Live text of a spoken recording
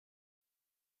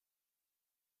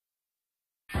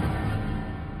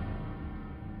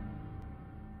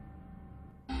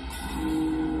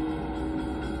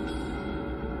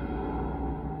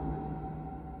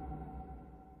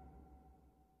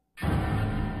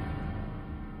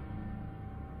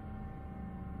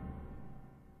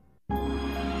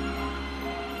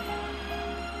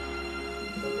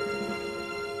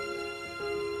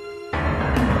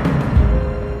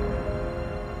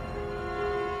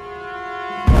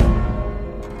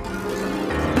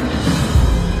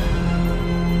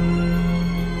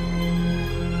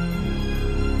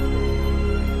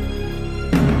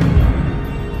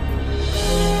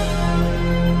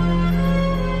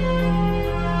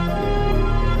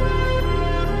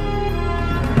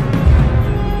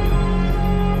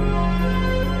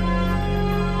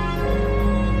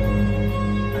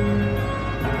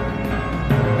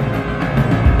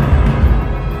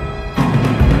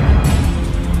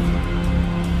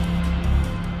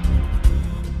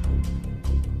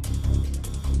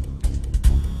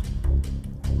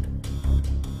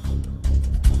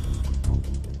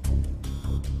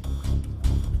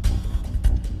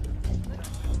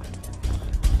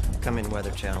Come in,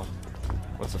 Weather Channel.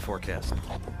 What's the forecast?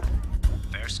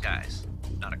 Fair skies.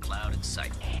 Not a cloud in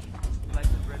sight.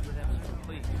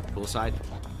 Poolside?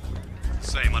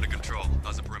 Same, under control.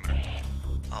 How's the perimeter?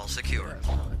 All secure.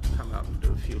 Come out and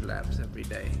do a few laps every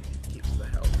day. Keeps the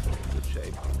health in good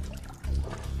shape.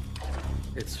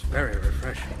 It's very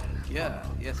refreshing. Yeah,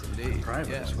 yes indeed.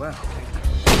 Private as well.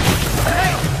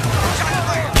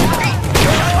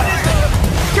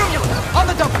 Cumulus! On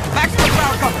the double! Maximum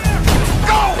power cover!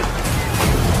 Go!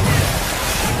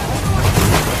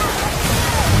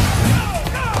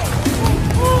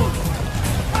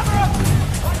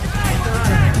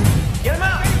 Get him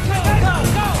out! Go!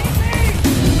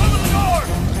 Over the door!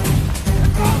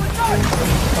 Go!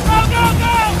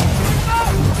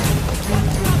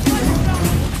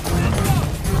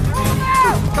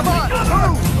 Come on!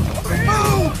 Move!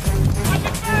 Move!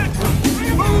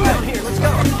 Move! Down here, let's go!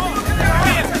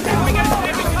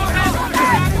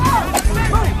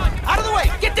 Out of the way!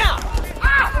 Get down!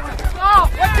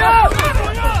 Let go!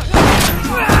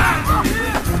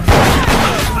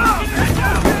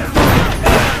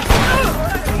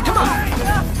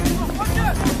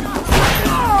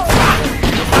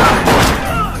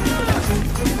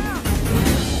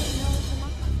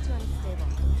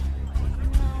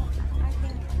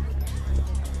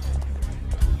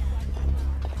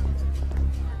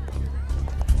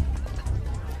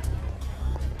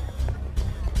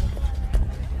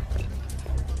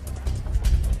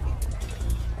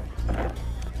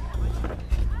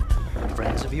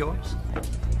 Friends of yours?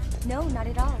 No, not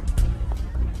at all.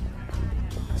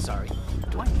 Sorry,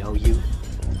 do I know you?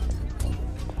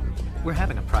 We're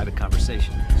having a private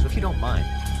conversation, so if you don't mind,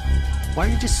 why are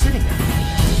you just sitting there?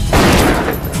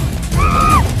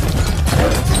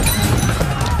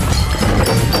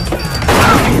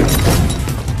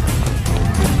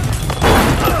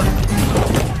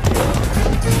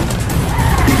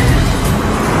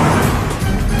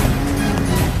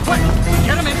 Quick!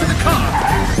 Get him into the car!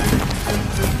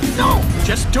 No!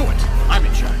 Just do it! I'm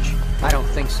in charge. I don't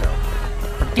think so.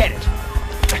 Forget it.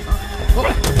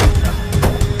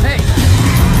 Hey!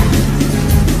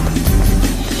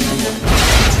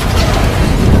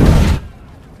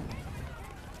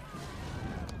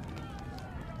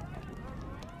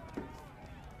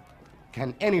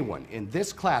 Can anyone in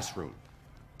this classroom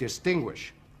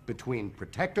distinguish between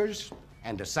protectors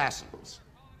and assassins?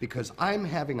 Because I'm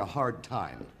having a hard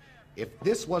time. If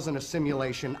this wasn't a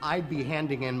simulation, I'd be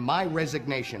handing in my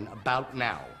resignation about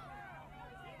now.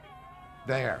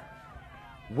 There.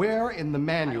 Where in the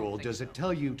manual does it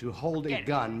tell you to hold a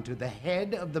gun to the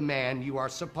head of the man you are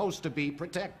supposed to be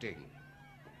protecting?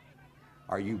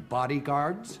 Are you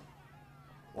bodyguards?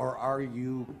 Or are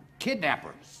you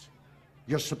kidnappers?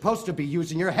 You're supposed to be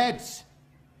using your heads.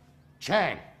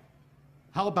 Chang,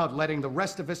 how about letting the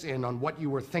rest of us in on what you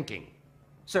were thinking?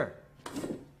 Sir,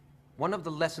 one of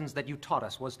the lessons that you taught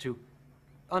us was to,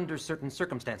 under certain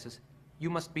circumstances,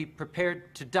 you must be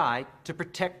prepared to die to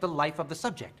protect the life of the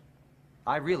subject.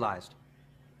 I realized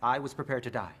I was prepared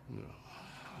to die.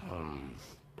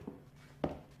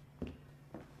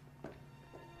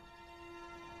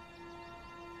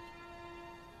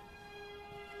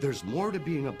 There's more to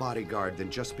being a bodyguard than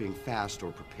just being fast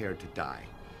or prepared to die.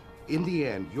 In the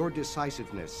end, your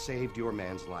decisiveness saved your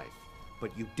man's life,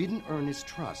 but you didn't earn his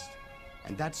trust,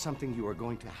 and that's something you are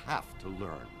going to have to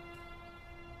learn.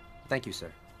 Thank you,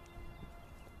 sir.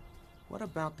 What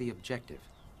about the objective?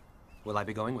 Will I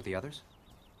be going with the others?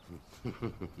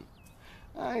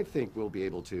 I think we'll be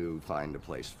able to find a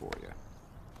place for you.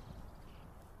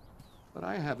 But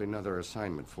I have another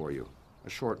assignment for you, a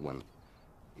short one,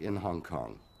 in Hong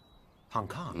Kong. Hong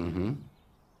Kong? Mm-hmm.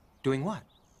 Doing what?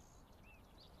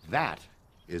 That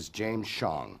is James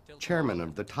Shong, chairman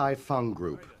of the Tai Fung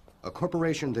Group, a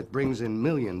corporation that brings in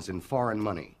millions in foreign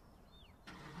money.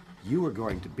 You are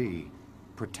going to be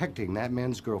protecting that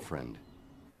man's girlfriend.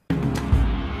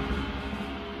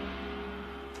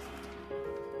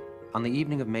 On the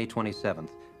evening of May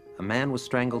 27th, a man was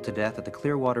strangled to death at the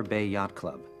Clearwater Bay Yacht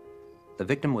Club. The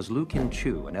victim was Lu Kin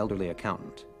Chu, an elderly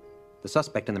accountant. The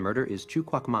suspect in the murder is Chu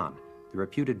Kwok Man, the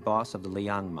reputed boss of the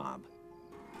Liang mob.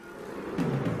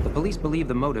 The police believe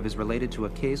the motive is related to a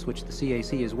case which the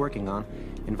CAC is working on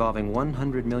involving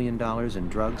 $100 million in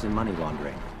drugs and money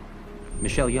laundering.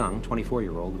 Michelle Young,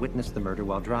 24-year-old, witnessed the murder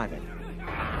while driving.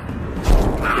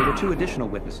 There were two additional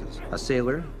witnesses, a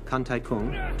sailor, Kan Tai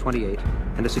Kung, 28,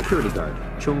 and a security guard,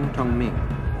 Chung Tong Ming,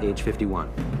 age 51.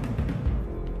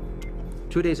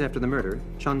 2 days after the murder,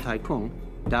 Chun Tai Kung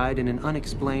died in an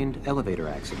unexplained elevator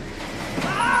accident.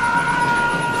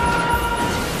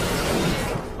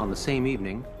 On the same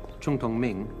evening, Chung Tong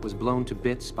Ming was blown to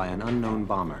bits by an unknown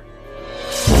bomber.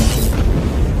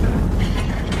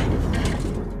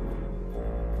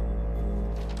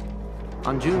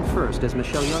 On June 1st, as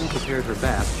Michelle Young prepared her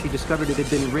bath, she discovered it had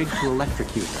been rigged to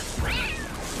electrocute her.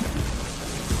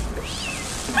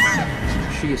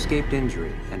 She escaped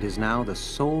injury and is now the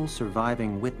sole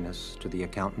surviving witness to the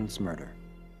accountant's murder.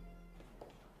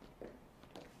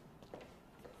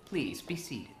 Please, be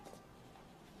seated.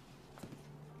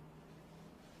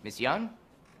 Miss Young,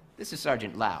 this is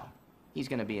Sergeant Lau. He's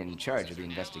gonna be in charge of the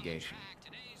investigation.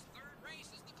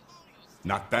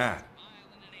 Not bad.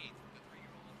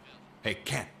 Hey,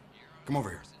 Kent, come over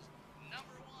here.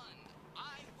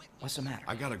 What's the matter?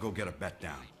 I gotta go get a bet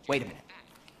down. Wait a minute.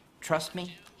 Trust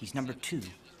me, he's number 2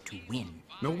 to win.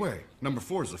 No way. Number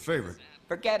 4 is the favorite.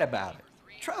 Forget about it.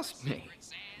 Trust me.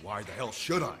 Why the hell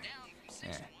should I?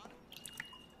 Yeah.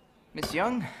 Miss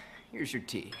Young, here's your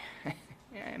tea.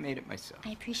 Yeah, I made it myself.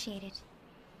 I appreciate it.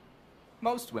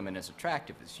 Most women as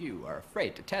attractive as you are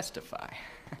afraid to testify.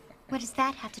 What does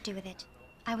that have to do with it?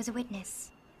 I was a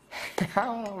witness.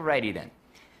 Alrighty then.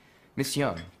 Miss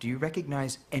Young, do you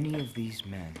recognize any of these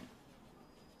men?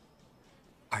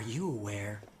 Are you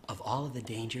aware of all of the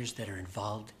dangers that are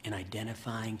involved in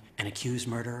identifying an accused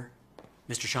murderer?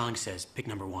 Mr. Shong says pick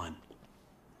number 1.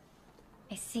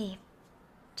 I see.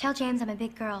 Tell James I'm a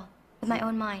big girl, with my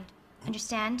own mind.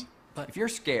 Understand? But If you're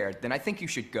scared, then I think you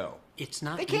should go. it's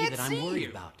not They me can't that I'm see worried you.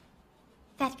 about.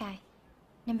 That guy.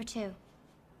 Number 2.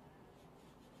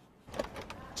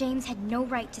 James had no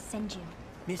right to send you.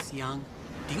 Miss Young,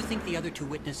 do you think the other 2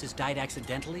 witnesses died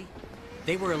accidentally?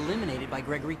 They were eliminated by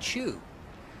Gregory Chu.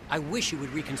 I wish you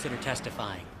would reconsider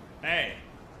testifying. Hey.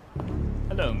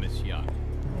 Hello, Miss Young.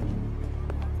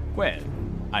 Well,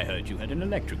 I heard you had an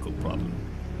electrical problem.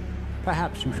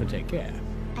 Perhaps you should take care.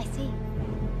 I see.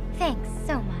 Thanks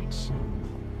so much.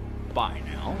 Bye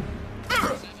now.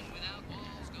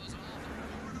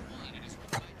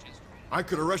 I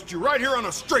could arrest you right here on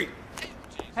the street.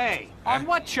 Hey, on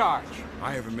what charge?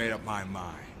 I haven't made up my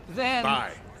mind. Then...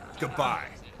 Bye. Goodbye.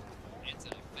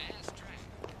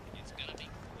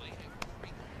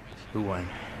 Who won?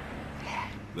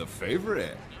 The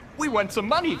favorite. We won some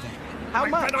money then. How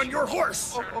much? Bet on your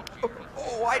horse.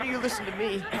 Why do you listen to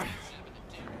me?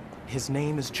 His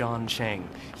name is John Chang.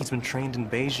 He's been trained in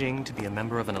Beijing to be a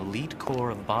member of an elite corps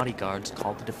of bodyguards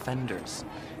called the Defenders.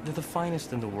 They're the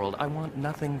finest in the world. I want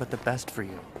nothing but the best for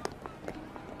you.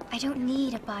 I don't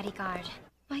need a bodyguard.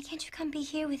 Why can't you come be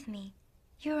here with me?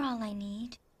 You're all I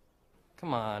need.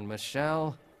 Come on,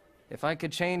 Michelle. If I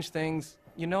could change things,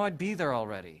 you know I'd be there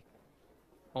already.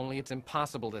 Only it's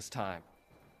impossible this time.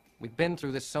 We've been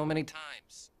through this so many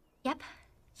times. Yep.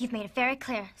 You've made it very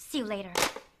clear. See you later.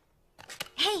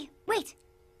 Hey, wait!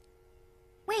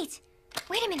 Wait!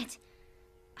 Wait a minute!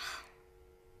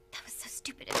 That was so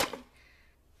stupid of me.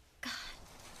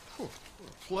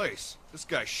 Place. This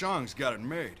guy Shang's got it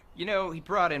made. You know, he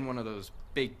brought in one of those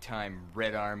big-time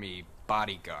Red Army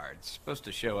bodyguards. Supposed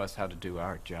to show us how to do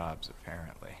our jobs,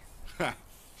 apparently. Ha.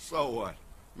 So what?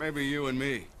 Maybe you and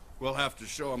me. We'll have to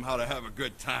show him how to have a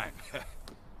good time.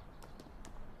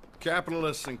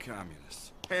 Capitalists and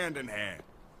communists. Hand in hand.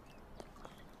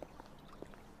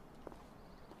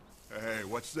 Hey,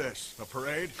 what's this? A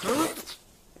parade?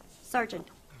 Sergeant,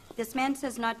 this man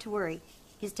says not to worry.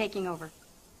 He's taking over.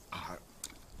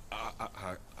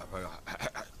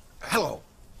 Hello.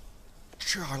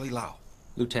 Charlie Lau.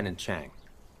 Lieutenant Chang.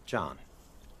 John.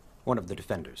 One of the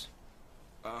defenders.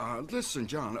 Listen,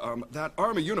 John, that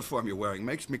army uniform you're wearing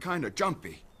makes me kind of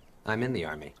jumpy. I'm in the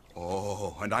Army.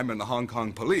 Oh, and I'm in the Hong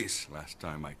Kong police, last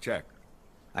time I checked.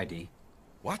 ID.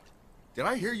 What? Did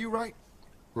I hear you right?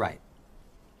 Right.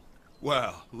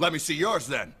 Well, let me see yours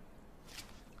then.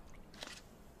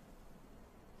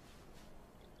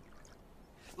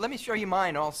 Let me show you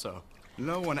mine also.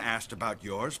 No one asked about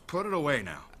yours. Put it away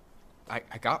now. I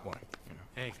got one. You know.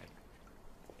 Hey.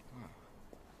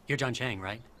 You're John Chang,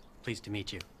 right? Pleased to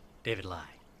meet you. David Lai.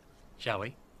 Shall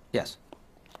we? Yes.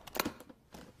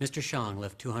 Mr. Shang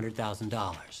left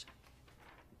 $200,000.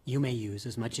 You may use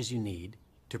as much as you need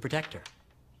to protect her.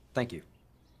 Thank you.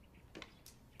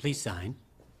 Please sign.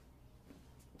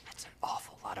 That's an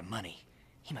awful lot of money.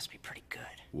 He must be pretty good.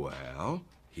 Well,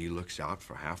 he looks out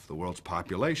for half the world's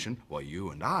population, while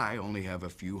you and I only have a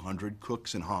few hundred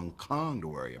cooks in Hong Kong to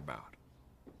worry about.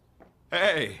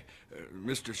 Hey,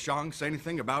 Mr. Shang say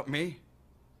anything about me?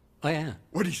 Oh, yeah.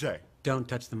 What'd he say? Don't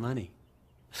touch the money.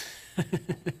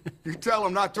 You tell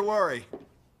him not to worry.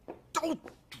 Don't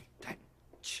do that.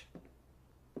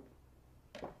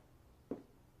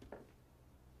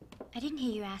 I didn't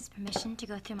hear you ask permission to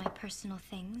go through my personal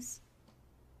things.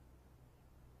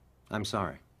 I'm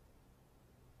sorry.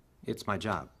 It's my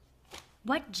job.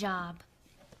 What job?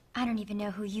 I don't even know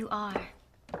who you are.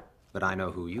 But I know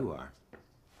who you are.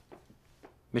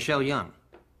 Michelle Young,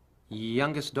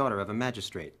 youngest daughter of a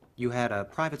magistrate. You had a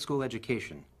private school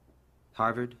education.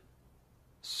 Harvard,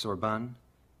 Sorbonne.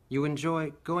 You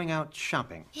enjoy going out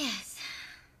shopping. Yes.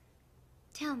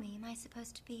 Tell me, am I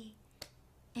supposed to be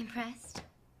impressed?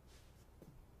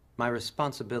 My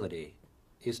responsibility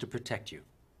is to protect you.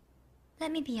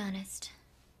 Let me be honest.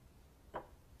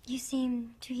 You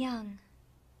seem too young,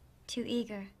 too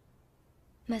eager.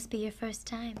 Must be your first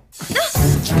time.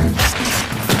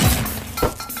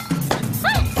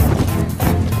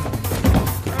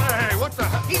 Hey, what the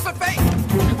hell? He's a fake!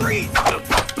 Breathe!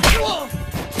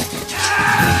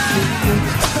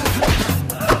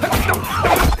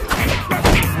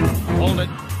 Hold it.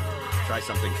 Try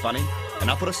something funny, and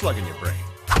I'll put a slug in your brain.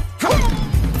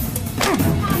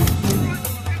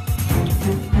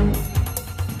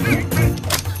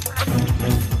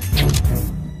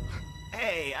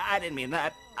 Hey, I didn't mean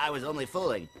that. I was only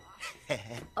fooling.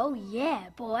 Oh, yeah,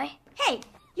 boy. Hey,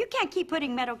 you can't keep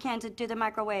putting metal cans into the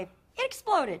microwave. It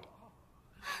exploded.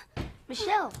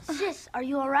 Michelle, sis, are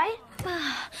you all right?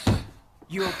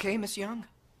 You okay, Miss Young?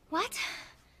 What?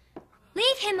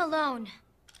 Leave him alone.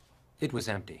 It was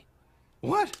empty.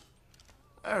 What?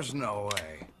 There's no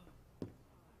way.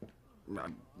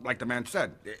 Like the man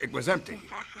said, it was empty.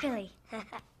 Billy,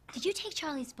 did you take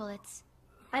Charlie's bullets?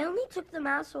 I only took them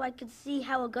out so I could see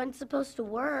how a gun's supposed to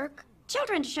work.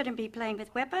 Children shouldn't be playing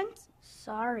with weapons.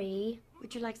 Sorry.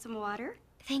 Would you like some water?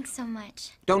 Thanks so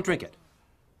much. Don't drink it.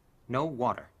 No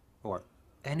water or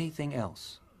anything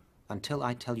else until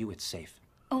I tell you it's safe.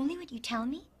 Only what you tell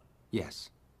me? Yes.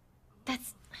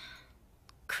 That's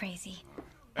crazy.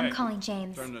 I'm calling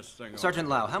James. Turn this thing Sergeant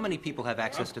Lau, how many people have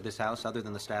access to this house other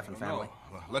than the staff and family?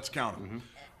 Well, let's count them.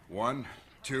 1,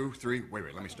 2, 3. Wait,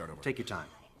 let me start over. Take your time.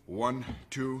 1,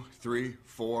 2, 3,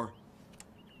 4,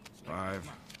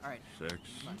 5, All right. 6,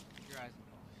 Your eyes.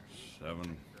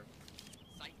 7,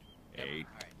 8,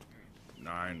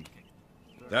 9.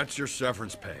 That's your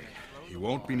severance pay. He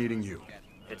won't be needing you.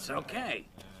 It's okay.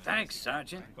 Thanks,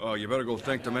 Sergeant. Oh, you better go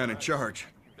thank the man in charge.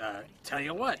 Tell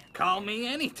you what, call me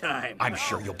anytime. I'm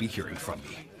sure you'll be hearing from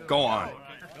me. Go on.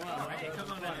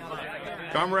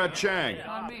 Comrade Chang,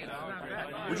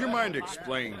 would you mind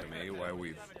explaining to me why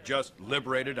we've just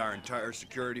liberated our entire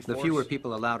security force? The fewer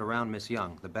people allowed around Miss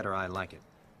Young, the better I like it.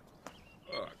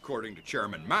 According to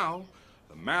Chairman Mao,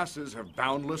 the masses have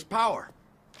boundless power.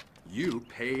 You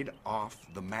paid off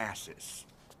the masses.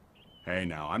 Hey,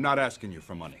 now, I'm not asking you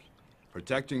for money.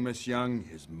 Protecting Miss Young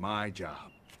is my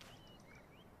job.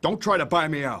 Don't try to buy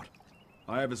me out.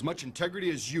 I have as much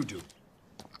integrity as you do.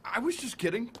 I was just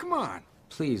kidding. Come on.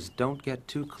 Please don't get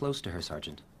too close to her,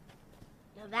 Sergeant.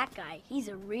 Now that guy, he's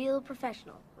a real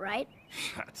professional, right?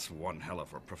 That's one hell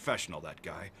of a professional, that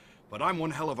guy. But I'm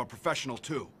one hell of a professional,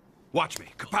 too. Watch me.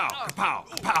 Kapow, kapow,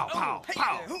 kapow, pow,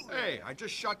 pow. Hey, I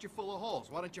just shot you full of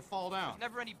holes. Why don't you fall down?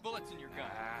 Never any bullets in your gun.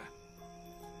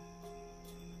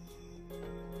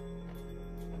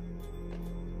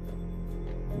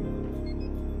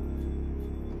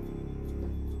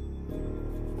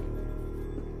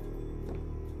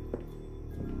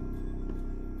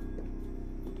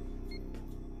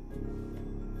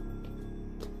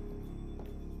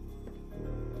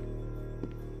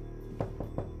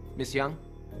 Miss Young,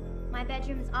 My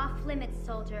bedroom's off limits,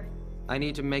 soldier. I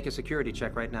need to make a security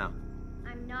check right now.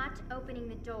 I'm not opening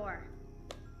the door.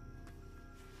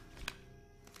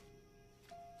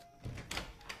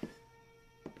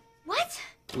 What?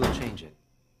 We'll change it.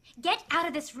 Get out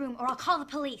of this room or I'll call the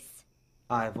police.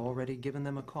 I've already given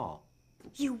them a call.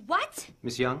 You what?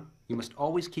 Miss Young, you must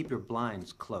always keep your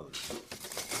blinds closed.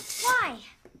 Why?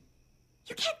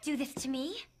 You can't do this to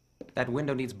me. That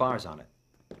window needs bars on it.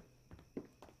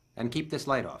 And keep this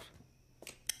light off.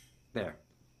 There.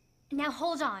 Now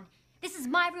hold on. This is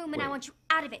my room and I Wait. want you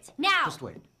out of it. Now! Just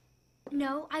wait.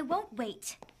 No, I won't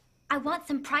wait. I want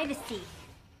some privacy.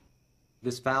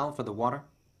 This valve for the water,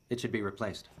 it should be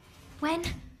replaced. When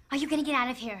are you gonna get out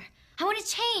of here? I want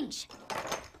to change.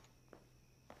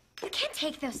 You can't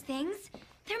take those things.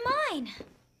 They're mine.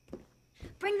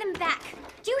 Bring them back.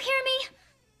 Do you hear me?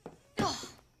 Oh.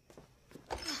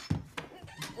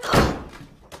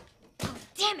 Oh,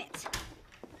 damn it.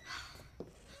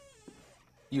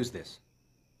 Use this.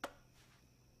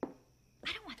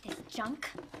 I don't want this junk.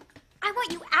 I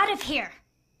want you out of here.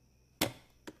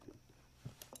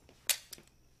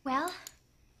 Well,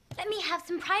 let me have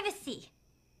some privacy.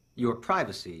 Your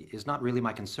privacy is not really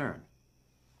my concern.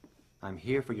 I'm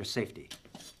here for your safety.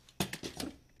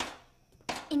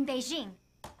 In Beijing,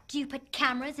 do you put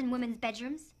cameras in women's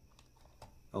bedrooms?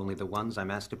 Only the ones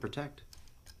I'm asked to protect.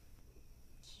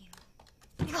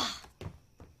 Ugh.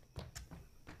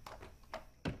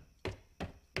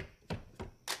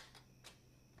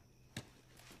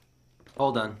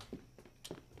 All done.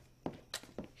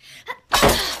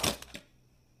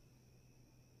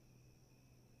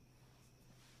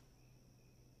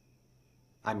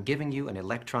 I'm giving you an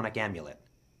electronic amulet.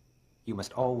 You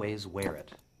must always wear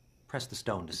it. Press the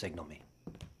stone to signal me.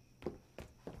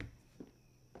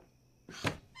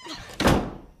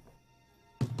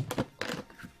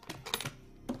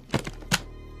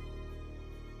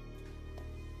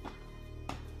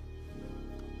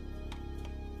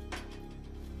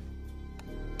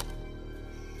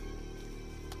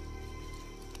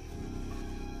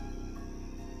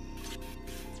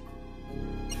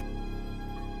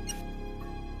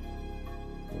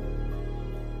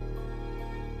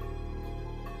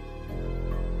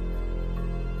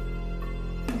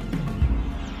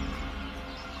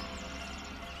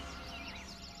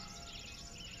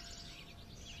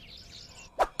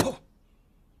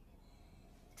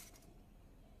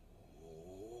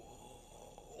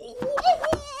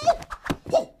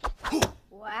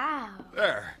 Wow.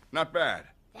 There, not bad.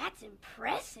 That's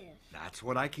impressive. That's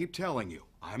what I keep telling you.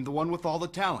 I'm the one with all the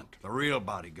talent, the real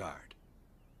bodyguard.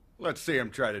 Let's see him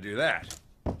try to do that.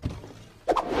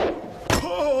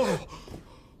 Oh!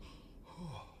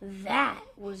 That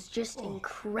was just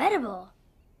incredible.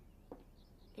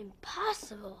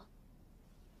 Impossible.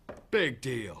 Big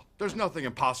deal. There's nothing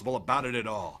impossible about it at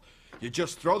all. You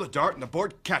just throw the dart and the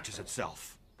board catches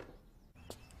itself.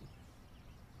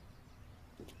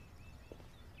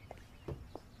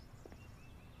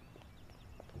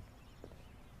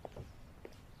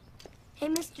 Hey,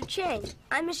 Mr. Chang,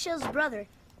 I'm Michelle's brother.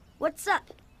 What's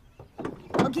up?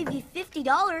 I'll give you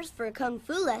 $50 for a kung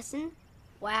fu lesson.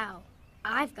 Wow,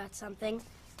 I've got something.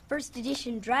 First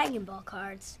edition Dragon Ball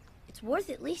cards. It's worth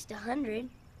at least 100.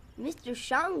 Mr.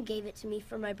 Shang gave it to me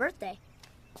for my birthday.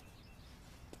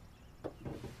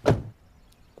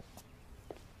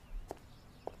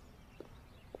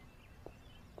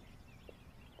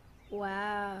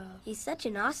 Wow, he's such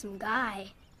an awesome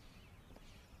guy.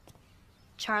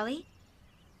 Charlie?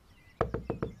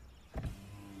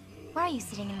 Why are you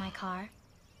sitting in my car?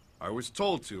 I was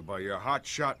told to by your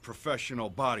hotshot professional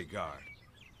bodyguard.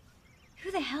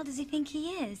 Who the hell does he think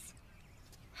he is?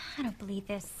 I don't believe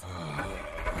this.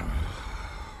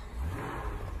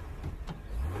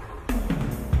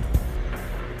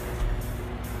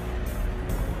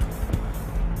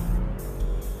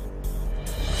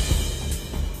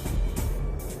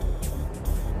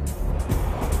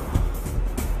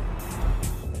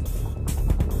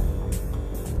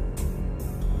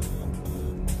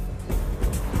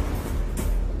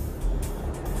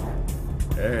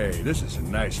 Hey, this is a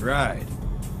nice ride.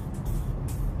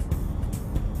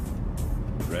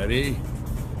 Ready?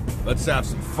 Let's have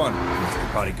some fun,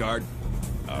 Mr. Bodyguard.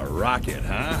 A rocket,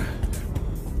 huh?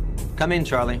 Come in,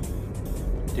 Charlie.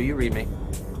 Do you read me?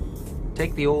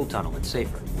 Take the old tunnel. It's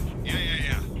safer. Yeah.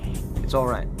 It's all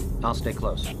right. I'll stay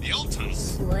close. The old tunnel?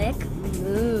 Slick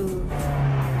move.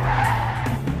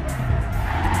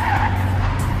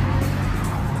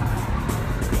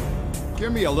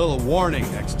 Give me a little warning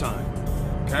next time,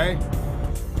 okay?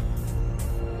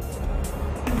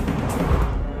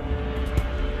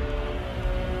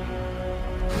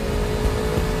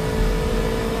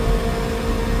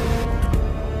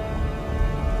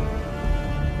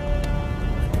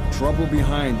 Trouble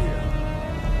behind you.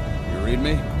 You read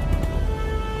me?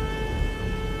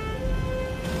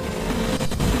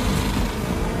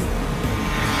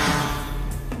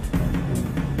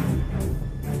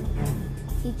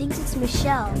 He thinks it's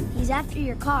Michelle. He's after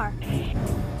your car.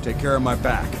 Take care of my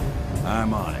back.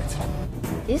 I'm on it.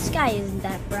 This guy isn't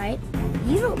that bright.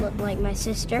 You don't look like my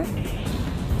sister.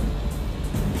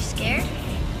 You scared?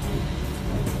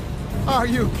 Are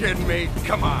you kidding me?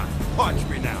 Come on, watch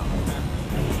me now.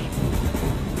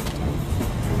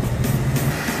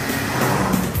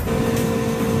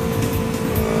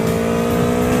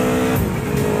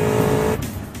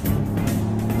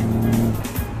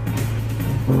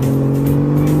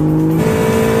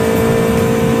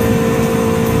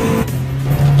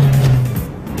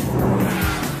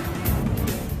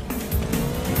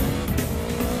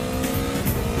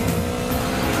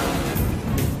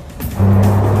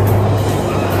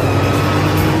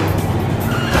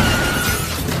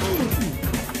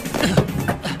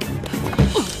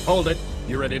 Hold it.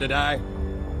 You ready to die?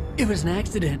 It was an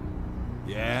accident.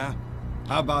 Yeah?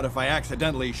 How about if I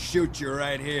accidentally shoot you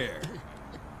right here?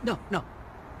 No. So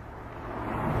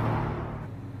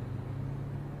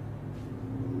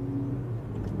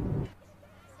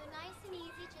nice and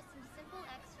easy, just some simple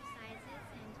exercises,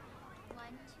 and 1,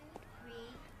 2, 3,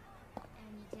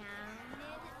 and down and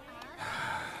up, side,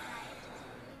 just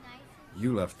really nice and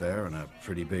You left there in a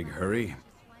pretty big hurry.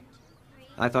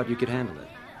 I thought you could handle it.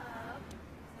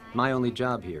 My only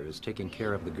job here is taking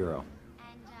care of the girl.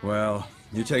 Well,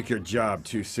 you take your job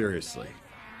too seriously.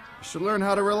 You should learn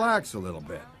how to relax a little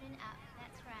bit.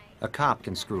 A cop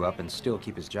can screw up and still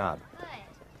keep his job.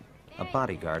 A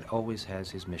bodyguard always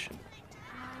has his mission.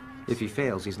 If he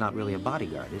fails, he's not really a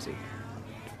bodyguard, is he?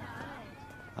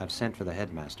 I've sent for the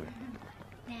headmaster.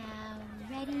 Now,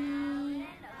 ready?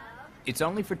 It's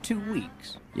only for 2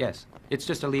 weeks. Yes, it's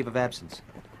just a leave of absence.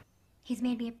 He's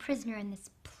made me a prisoner in this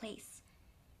place.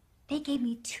 They gave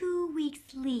me 2 weeks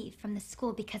leave from the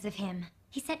school because of him.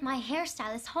 He sent my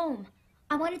hairstylist home.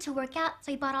 I wanted to work out,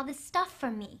 so he bought all this stuff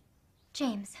from me.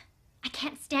 James, I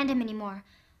can't stand him anymore.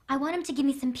 I want him to give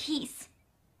me some peace.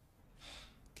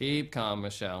 Keep calm,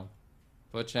 Michelle.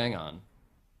 Put Chang on.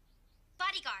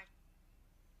 Bodyguard.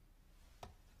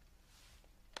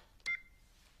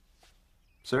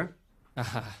 Sir?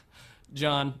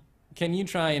 John, can you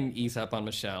try and ease up on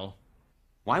Michelle?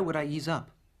 Why would I ease up?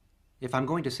 If I'm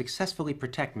going to successfully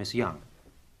protect Miss Young,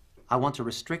 I want to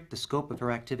restrict the scope of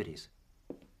her activities.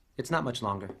 It's not much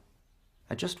longer.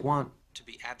 I just want to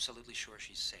be absolutely sure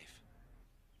she's safe.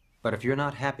 But if you're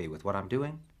not happy with what I'm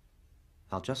doing,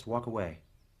 I'll just walk away.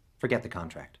 Forget the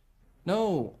contract.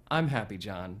 No, I'm happy,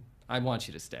 John. I want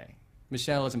you to stay.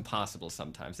 Michelle is impossible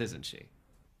sometimes, isn't she?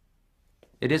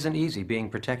 It isn't easy being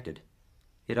protected.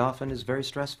 It often is very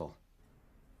stressful.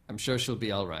 I'm sure she'll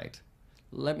be all right.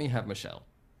 Let me have Michelle.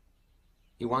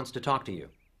 He wants to talk to you.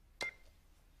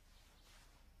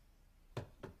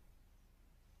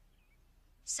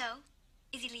 So,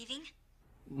 is he leaving?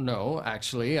 No,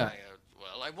 actually, I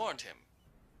warned him.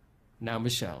 Now,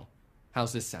 Michelle,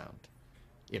 how's this sound?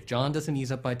 If John doesn't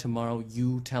ease up by tomorrow,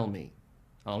 you tell me.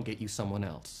 I'll get you someone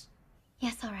else.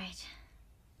 Yes, all right.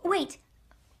 Wait.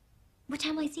 What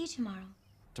time will I see you tomorrow?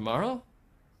 Tomorrow?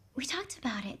 We talked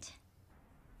about it.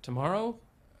 Tomorrow,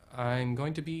 I'm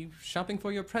going to be shopping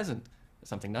for your present.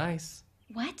 Something nice.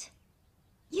 What?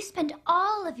 You spend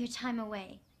all of your time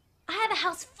away. I have a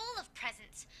house full of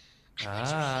presents. I want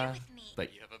you here with me.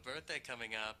 But you have a birthday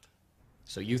coming up.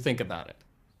 So you think about it.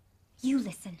 You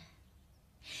listen.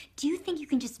 Do you think you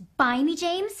can just buy me,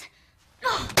 James?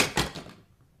 Oh.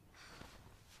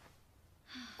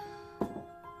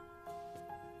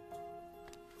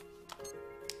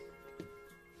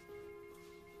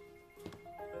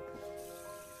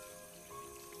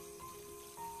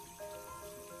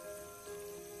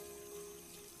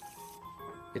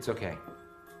 It's okay.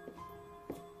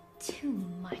 Too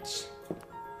much.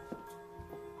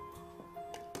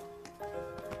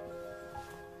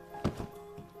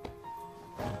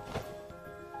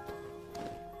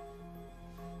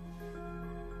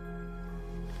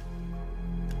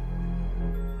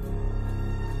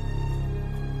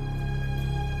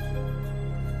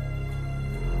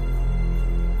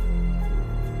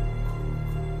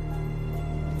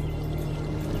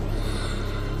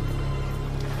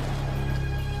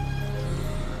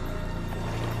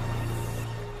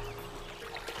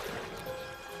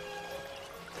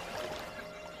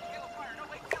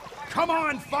 Come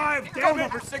on, 5, damn it!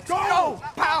 Number 6, go!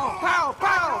 Pow, pow,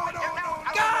 pow!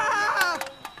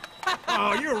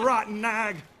 Oh, you rotten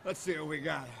nag. Let's see what we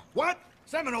got. What?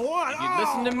 7 to 1? If you'd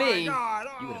listened to me, God.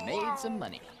 you would have made some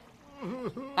money.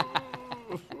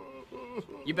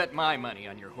 You bet my money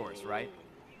on your horse, right?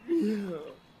 Yeah.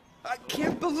 I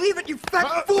can't believe it, you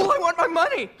fat fool! I want my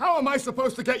money! How am I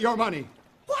supposed to get your money?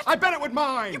 What? I bet it with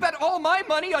mine. You bet all my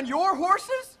money on your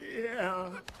horses? Yeah.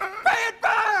 Pay it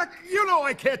back! You know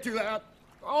I can't do that.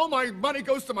 All my money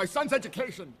goes to my son's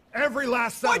education. Every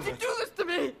last cent. Why'd you do this to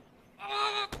me?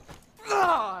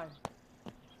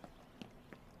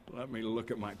 Let me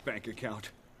look at my bank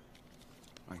account.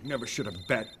 I never should have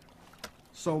bet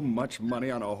so much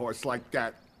money on a horse like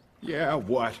that. Yeah,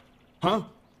 what? Huh?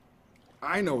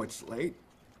 I know it's late.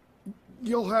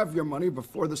 You'll have your money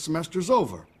before the semester's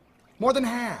over. More than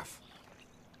half.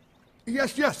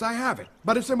 Yes, I have it.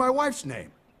 But it's in my wife's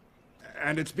name.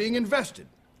 And it's being invested.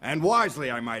 And wisely,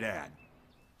 I might add.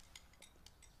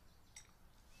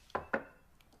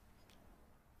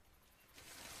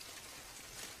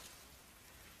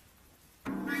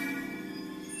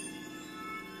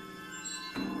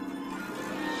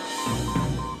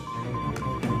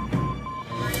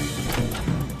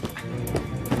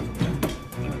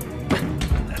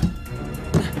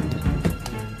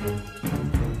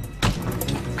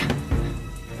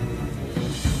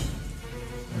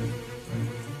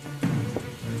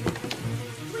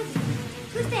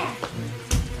 Who's there?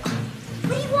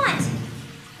 What do you want?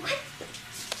 What?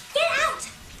 Get out!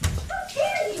 How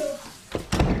dare you!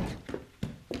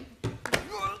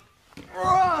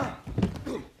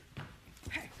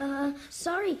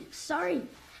 Sorry.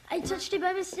 I touched it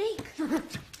by mistake.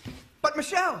 But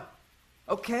Michelle!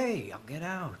 Okay, I'll get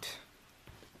out.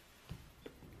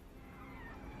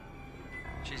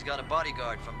 She's got a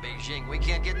bodyguard from Beijing. We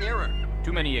can't get near her.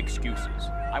 Too many excuses.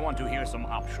 I want to hear some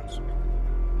options.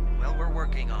 Well, we're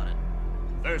working on it.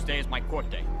 Thursday is my court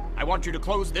day. I want you to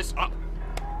close this up.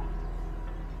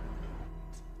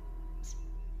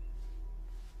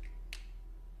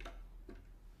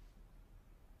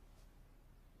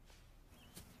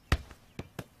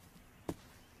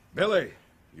 Billy,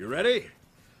 you ready?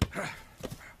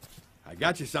 I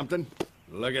got you something.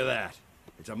 Look at that.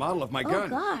 It's a model of my gun. Oh,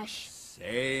 gosh.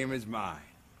 Same as mine.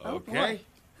 Oh, Okay? boy.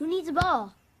 Who needs a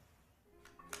ball?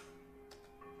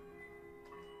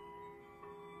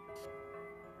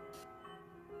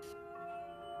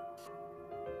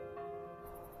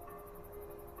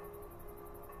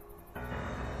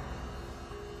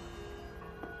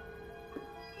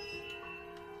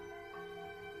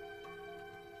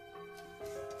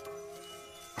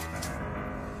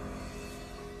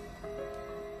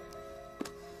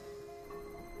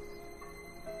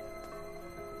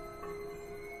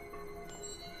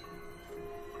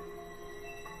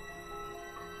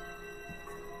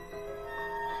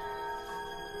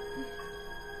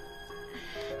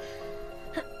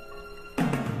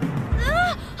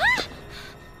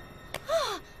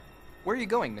 Where are you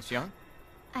going, Miss Young?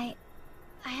 I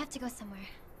have to go somewhere.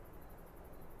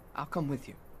 I'll come with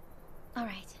you. All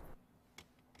right.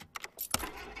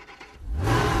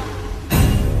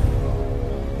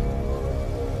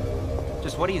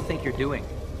 Just what do you think you're doing?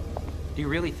 Do you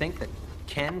really think that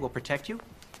Ken will protect you?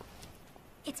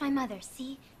 It's my mother,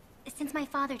 see? Since my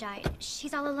father died,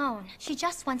 she's all alone. She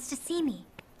just wants to see me.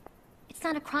 It's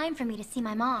not a crime for me to see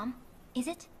my mom, is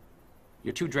it?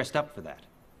 You're too dressed up for that.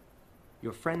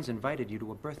 Your friends invited you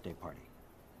to a birthday party.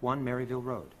 1 Maryville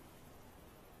Road.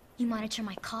 You monitor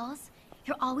my calls?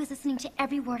 You're always listening to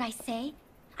every word I say?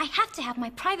 I have to have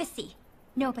my privacy.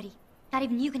 Nobody, not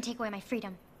even you, can take away my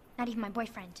freedom. Not even my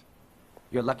boyfriend.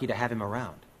 You're lucky to have him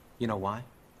around. You know why?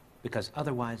 Because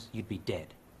otherwise you'd be dead.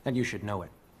 And you should know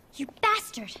it. You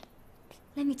bastard!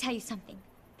 Let me tell you something.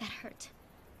 That hurt.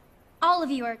 All of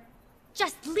you are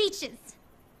just leeches.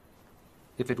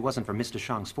 If it wasn't for Mr.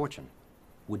 Shang's fortune,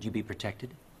 would you be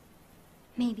protected?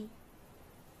 Maybe.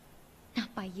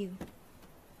 Not by you.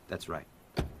 That's right.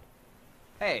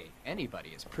 Hey,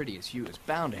 anybody as pretty as you is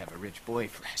bound to have a rich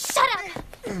boyfriend. Shut up!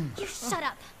 You shut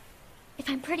up. If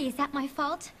I'm pretty, is that my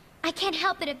fault? I can't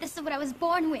help it if this is what I was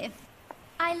born with.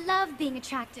 I love being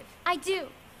attractive. I do.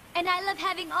 And I love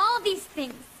having all these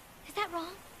things. Is that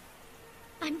wrong?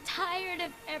 I'm tired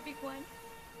of everyone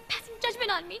passing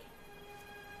judgment on me.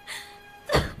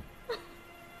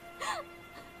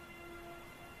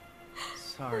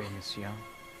 Sorry, Miss Young.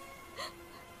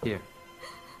 Here,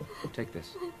 take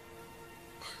this.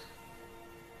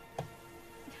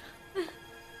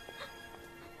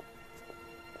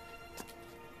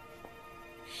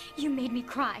 You made me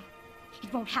cry.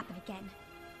 It won't happen again.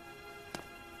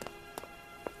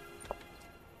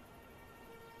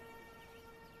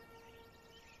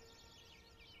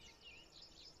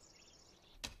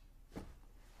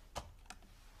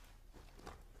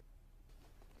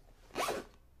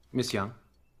 Miss Young,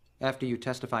 after you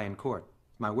testify in court,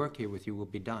 my work here with you will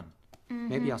be done.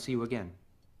 Maybe I'll see you again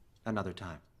another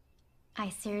time. I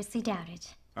seriously doubt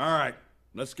it. All right,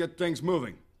 let's get things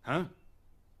moving, huh?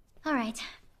 All right.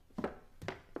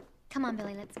 Come on,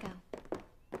 Billy, let's go.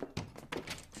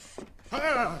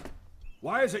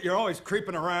 Why is it you're always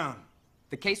creeping around?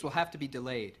 The case will have to be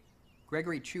delayed.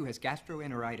 Gregory Chu has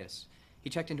gastroenteritis. He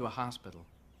checked into a hospital.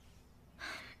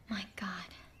 My God.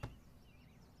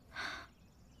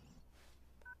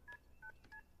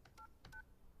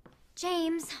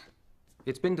 James.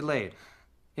 It's been delayed.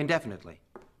 Indefinitely.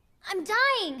 I'm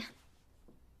dying.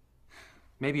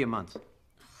 Maybe a month.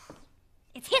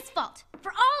 It's his fault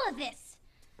for all of this.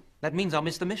 That means I'll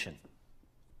miss the mission.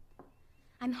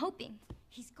 I'm hoping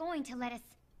he's going to let us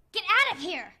get out of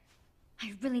here.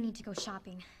 I really need to go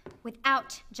shopping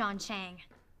without John Chang.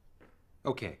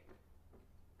 Okay.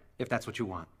 If that's what you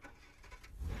want.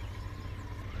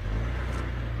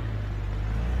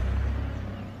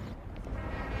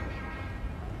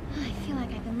 I feel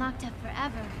like I've been locked up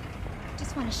forever. I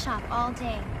just want to shop all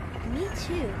day. Me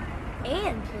too.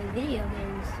 And play video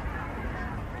games.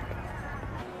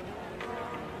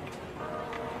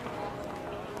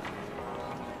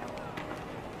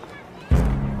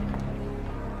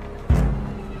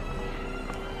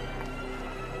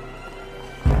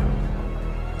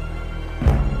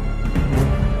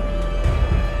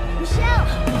 Michelle!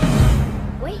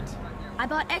 Wait, I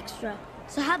bought extra.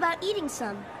 So how about eating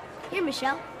some? Here,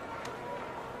 Michelle.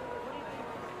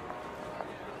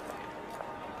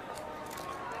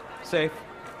 safe.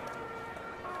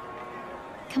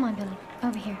 Come on, Billy.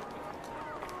 Over here.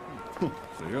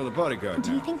 So you're the bodyguard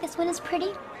Do you now. think this one is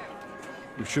pretty?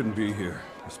 You shouldn't be here.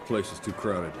 This place is too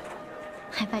crowded.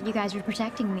 I thought you guys were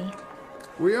protecting me.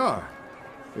 We are.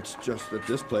 It's just that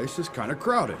this place is kind of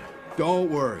crowded. Don't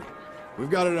worry. We've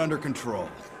got it under control.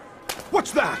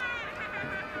 What's that?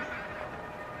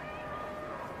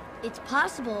 It's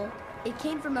possible it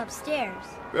came from upstairs.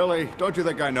 Billy, don't you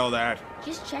think I know that?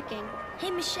 Just checking.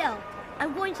 Hey, Michelle,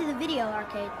 I'm going to the video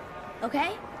arcade.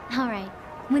 Okay? All right.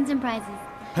 Win some prizes.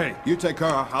 Hey, you take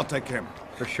her, I'll take him.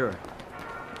 For sure.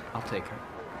 I'll take her.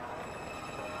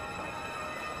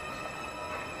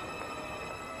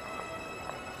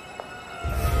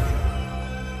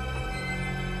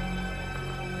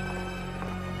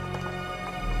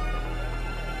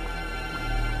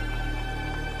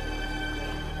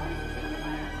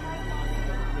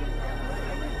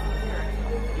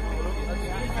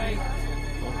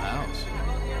 Full house.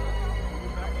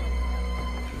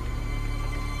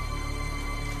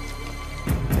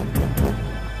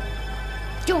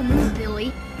 Don't move, Billy.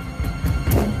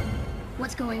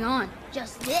 What's going on?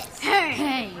 Just this.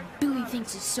 Hey, Billy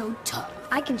thinks it's so tough.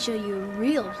 I can show you a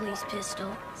real police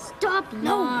pistol. Stop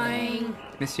lying.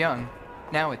 Miss Young,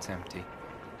 now it's empty.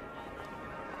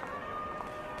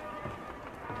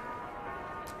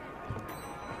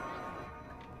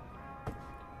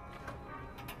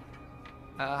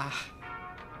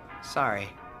 Sorry.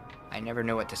 I never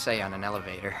know what to say on an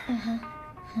elevator.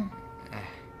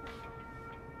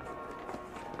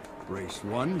 Race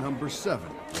 1, number 7.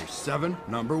 Race 7,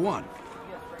 number 1.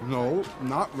 No,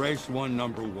 not race 1,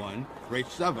 number 1.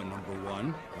 Race 7, number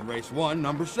 1. And race 1,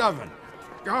 number 7.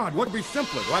 God, what could be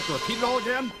simpler? Do I have to repeat it all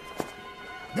again?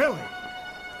 Billy!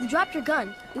 You dropped your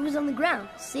gun. It was on the ground.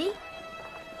 See?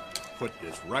 Put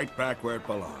this right back where it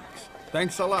belongs.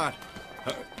 Thanks a lot.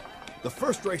 The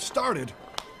first race started.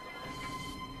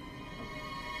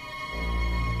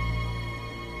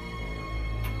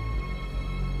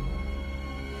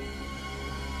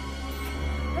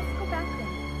 Let's go back then.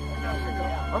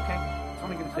 Okay. It's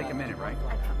only gonna take a minute, right?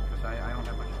 Because I don't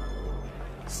have much time.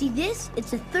 See this?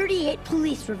 It's a .38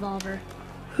 police revolver.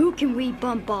 Who can we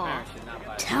bump off?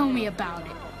 Tell me about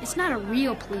it. It's not a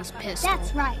real police pistol.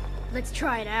 That's right. Let's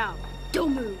try it out.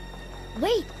 Don't move.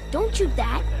 Wait, don't shoot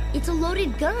that. It's a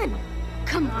loaded gun.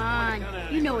 Come on.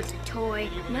 You know it's a toy.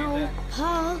 No,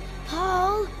 Paul.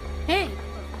 Hey,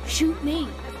 shoot me.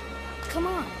 Come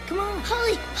on.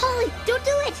 Holly, don't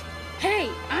do it. Hey,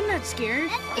 I'm not scared.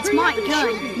 It's Hurry my up and gun.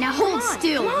 shoot me. Now hold Come on,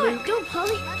 still, come on. Luke. Don't,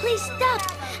 Holly. Please stop.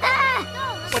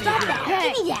 Ah! Stop that.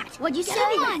 Hey. Give me that. What'd you say?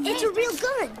 on, It's a real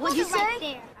gun. What'd you say?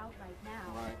 You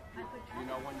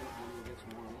know when you get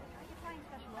some more?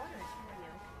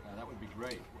 Yeah, that would be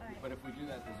great. But if we do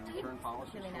that, there's a return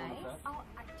policy still in effect? Oh,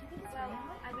 to be well,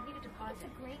 I would need a deposit.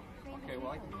 Okay,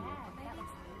 well, I can do it.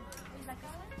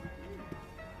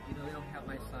 You know, they don't have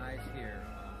my size here.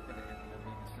 I'm gonna have to go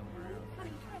maybe somewhere else.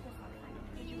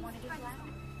 Did you want to do black?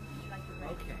 Would you like the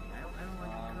red? Okay, I don't like the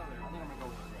color. I think I'm gonna go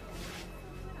with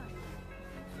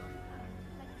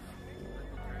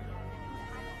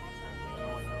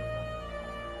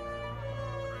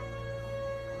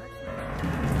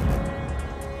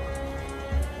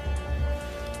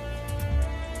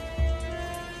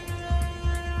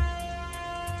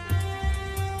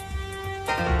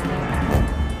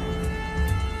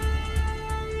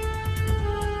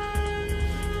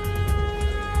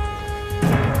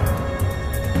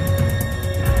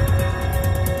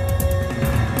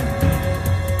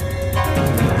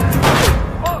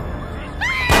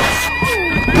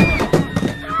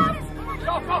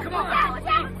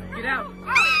Get out!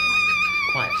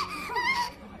 Quiet.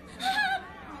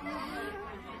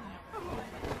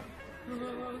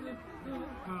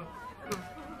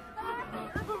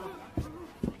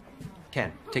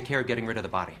 Ken, take care of getting rid of the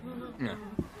body. Yeah.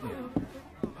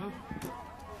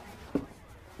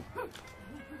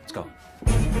 Let's go.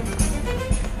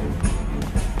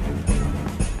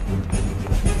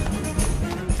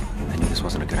 I knew this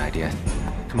wasn't a good idea.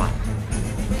 Come on.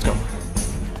 Let's go.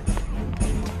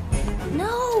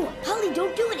 No, Holly,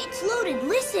 don't do it. It's loaded.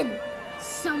 Listen.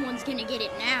 Someone's gonna get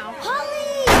it now.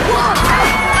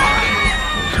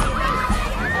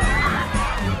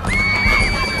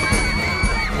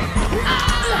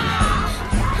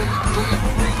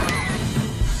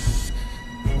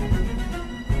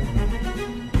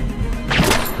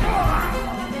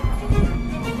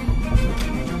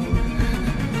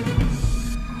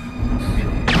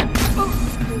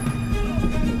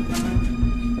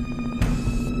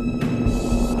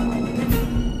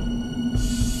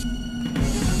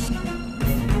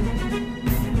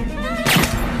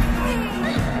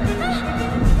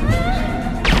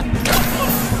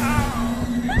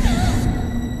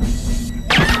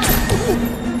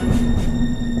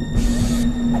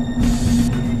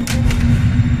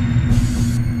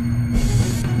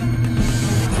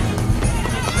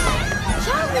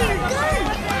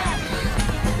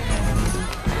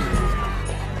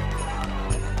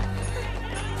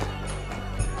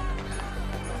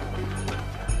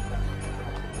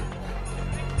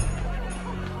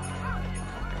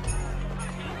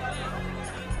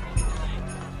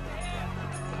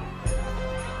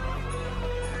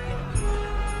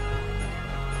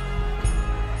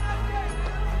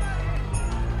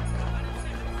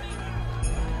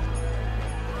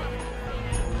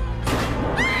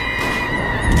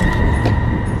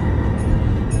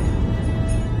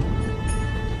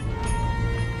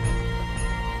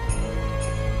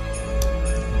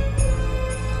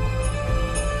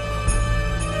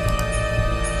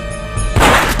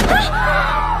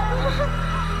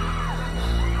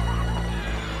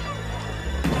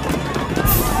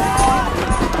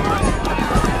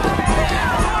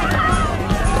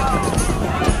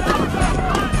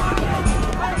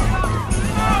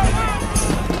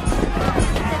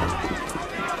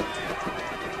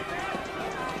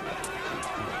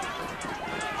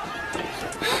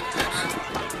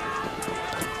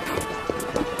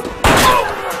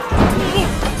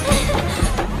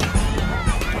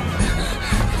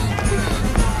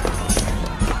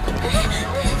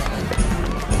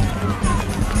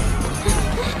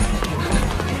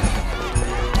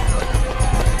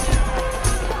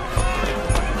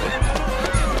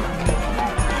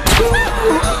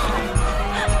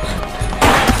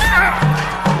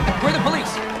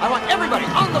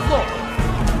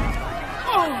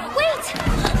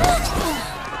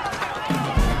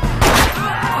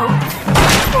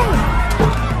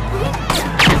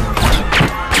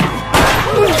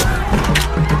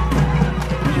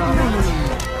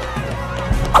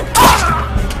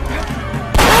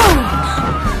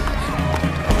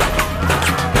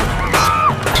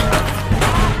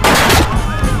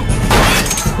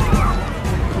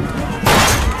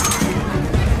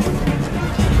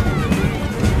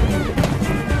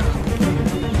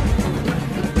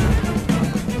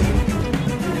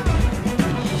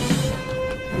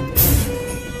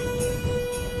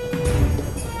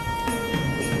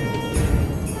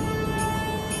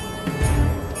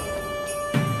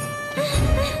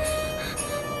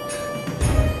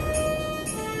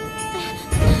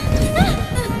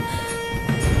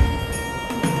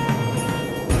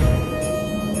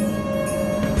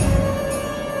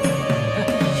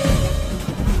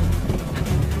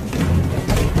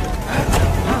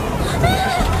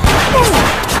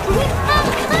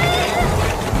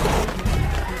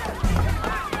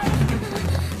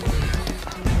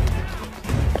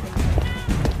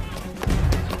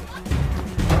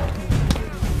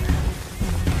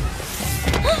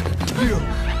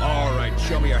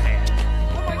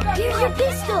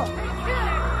 pistol!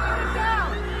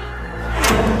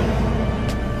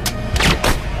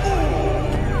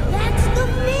 That's the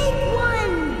fake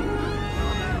one!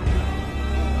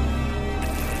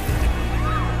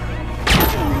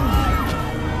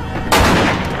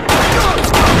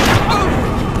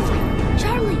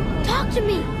 Charlie, talk to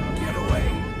me! Get away.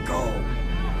 Go.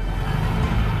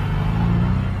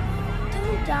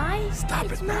 Don't die. Stop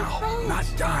It's it my now. fault. I'm not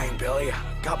dying, Billy.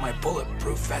 Got my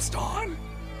bulletproof vest on.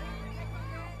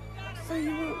 So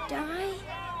you won't die?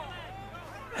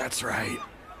 That's right.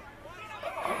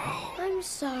 I'm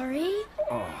sorry.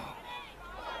 Oh.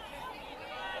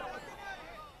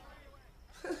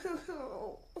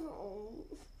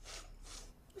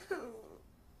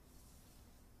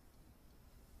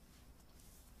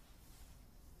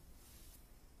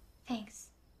 Thanks.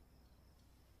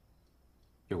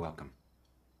 You're welcome.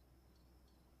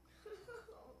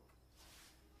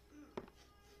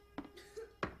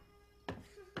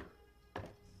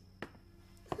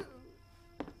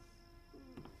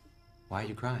 Why are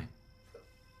you crying?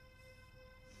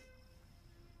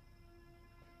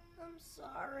 I'm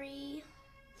sorry.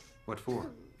 What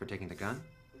for? For taking the gun?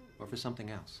 Or for something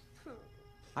else?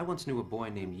 I once knew a boy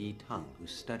named Yi Tung who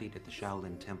studied at the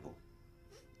Shaolin Temple.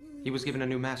 He was given a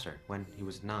new master when he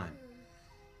was 9.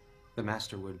 The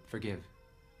master would forgive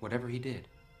whatever he did,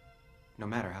 no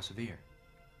matter how severe,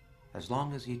 as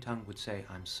long as Yi Tung would say,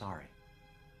 "I'm sorry."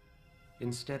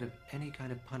 Instead of any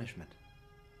kind of punishment,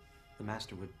 the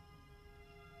master would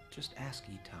just ask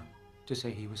Yi Tung to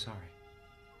say he was sorry.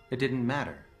 It didn't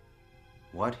matter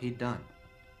what he'd done.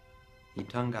 Yi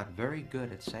Tung got very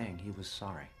good at saying he was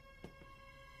sorry.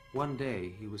 One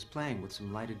day, he was playing with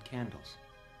some lighted candles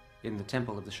in the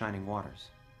Temple of the Shining Waters.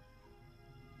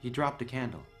 He dropped a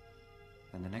candle,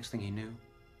 and the next thing he knew,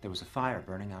 there was a fire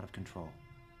burning out of control.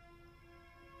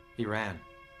 He ran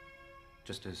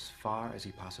just as far as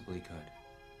he possibly could,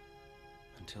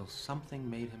 until something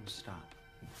made him stop.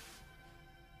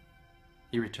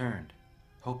 He returned,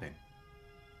 hoping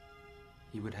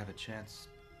he would have a chance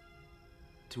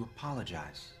to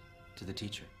apologize to the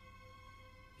teacher.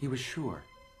 He was sure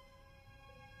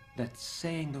that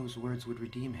saying those words would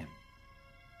redeem him.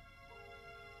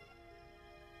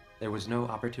 There was no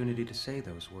opportunity to say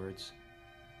those words.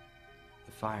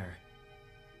 The fire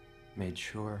made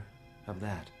sure of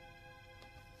that.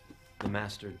 The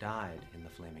master died in the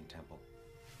flaming temple.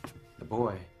 The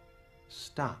boy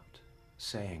stopped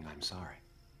saying, "I'm sorry."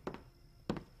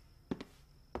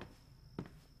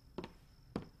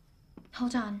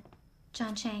 Hold on,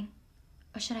 John Chang.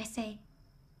 Or should I say,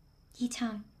 Yi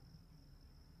Tung.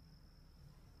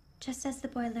 Just as the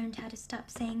boy learned how to stop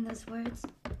saying those words,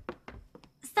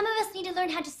 some of us need to learn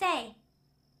how to say,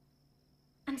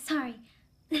 "I'm sorry."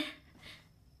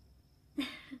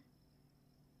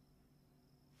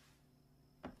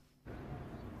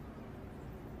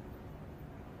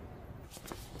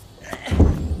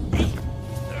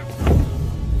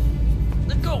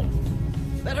 Let go!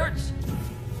 That hurts!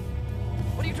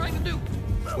 What are you trying to do?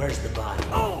 Where's the body?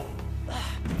 Oh!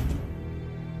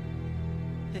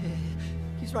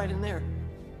 He's right in there.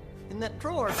 In that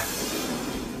drawer.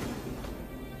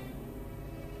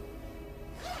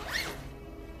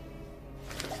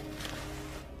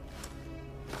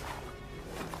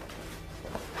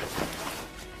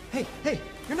 Hey,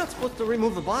 you're not supposed to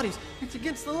remove the bodies. It's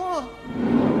against the law.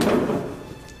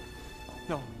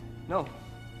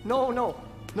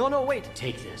 No, wait.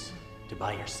 Take this to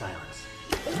buy your silence.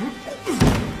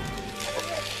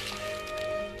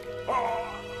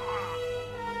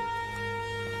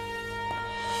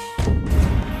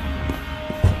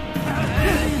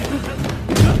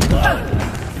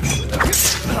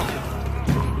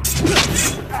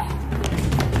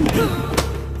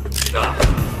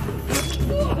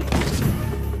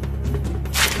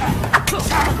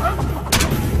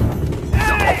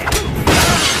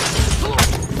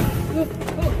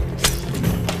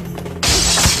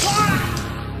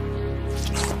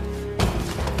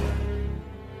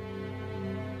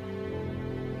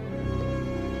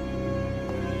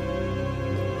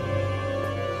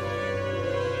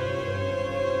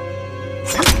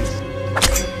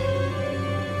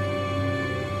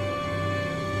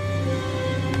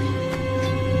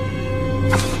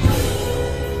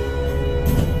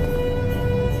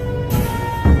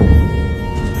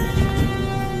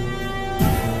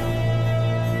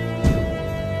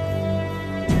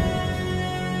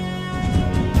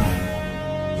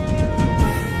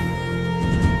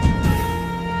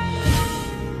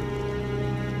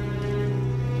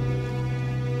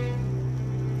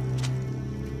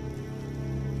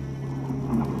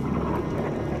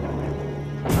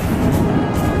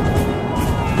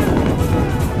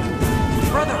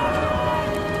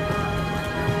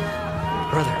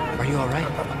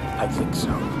 think so.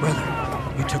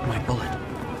 Brother, you took my bullet.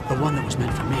 The one that was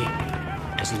meant for me.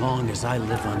 As long as I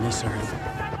live on this earth,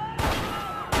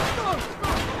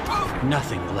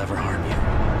 nothing will ever harm you.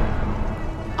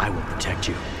 I will protect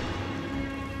you.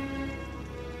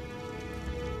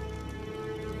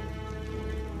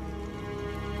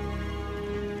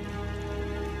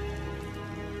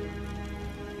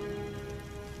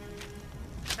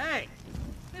 Hey,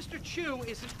 Mr. Chu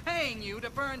isn't paying you to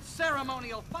burn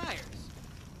ceremonial fires.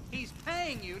 He's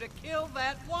paying you to kill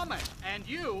that woman, and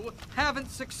you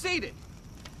haven't succeeded.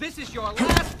 This is your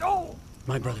last... Oh!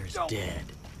 My brother is Don't. dead.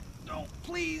 Don't,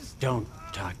 please. Don't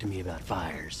talk to me about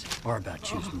fires or about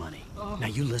Chu's money. Now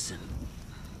you listen.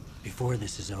 Before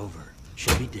this is over,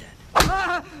 she'll be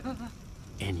dead.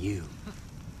 And you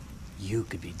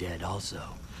could be dead also.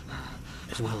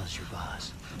 As well as your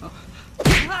boss.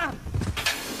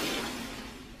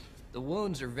 The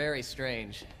wounds are very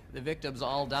strange. The victims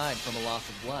all died from a loss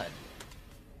of blood.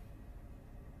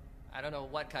 I don't know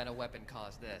what kind of weapon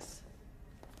caused this.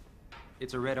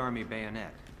 It's a Red Army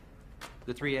bayonet.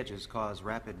 The 3 edges cause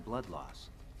rapid blood loss.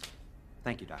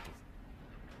 Thank you, Doctor.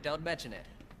 Don't mention it.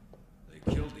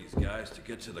 They killed these guys to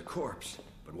get to the corpse.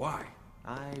 But why?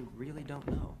 I really don't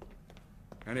know.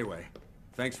 Anyway,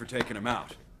 thanks for taking him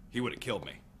out. He would have killed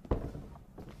me.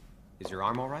 Is your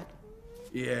arm all right?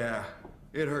 Yeah,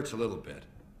 it hurts a little bit.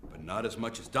 But not as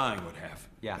much as dying would have.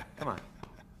 Yeah, come on.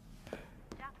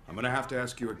 I'm gonna have to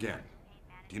ask you again.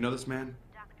 Do you know this man?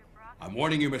 I'm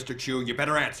warning you, Mr. Chu. You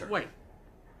better answer. Wait.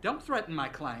 Don't threaten my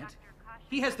client.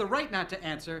 He has the right not to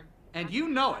answer, and you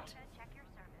know it.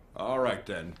 All right,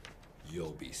 then.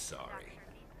 You'll be sorry.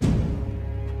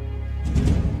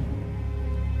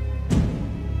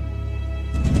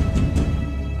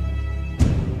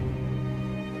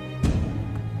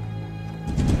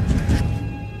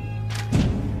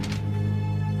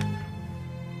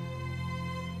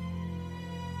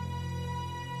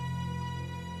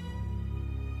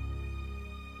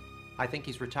 I think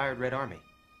he's retired Red Army.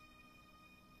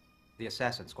 The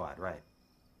Assassin Squad, right.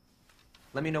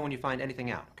 Let me know when you find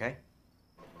anything out, okay?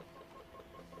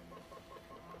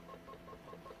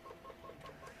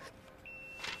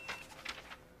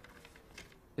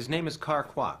 His name is Kar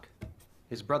Kwok.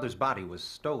 His brother's body was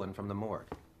stolen from the morgue.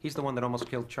 He's the one that almost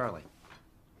killed Charlie.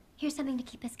 Here's something to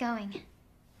keep us going.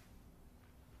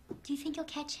 Do you think you'll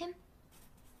catch him?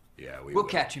 Yeah, We'll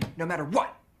catch him, no matter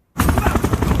what.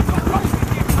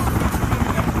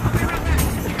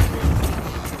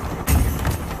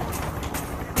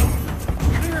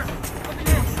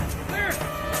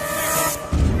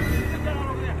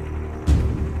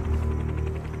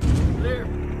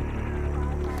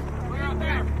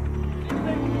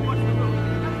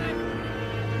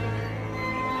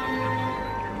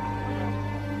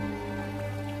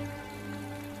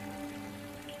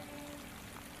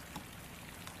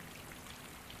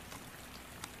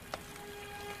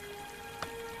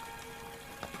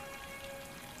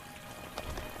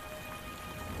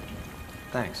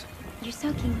 Thanks. You're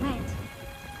soaking wet.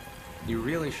 You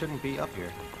really shouldn't be up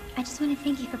here. I just want to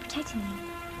thank you for protecting me.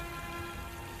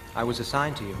 I was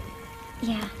assigned to you.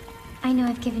 Yeah, I know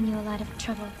I've given you a lot of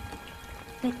trouble.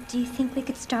 But do you think we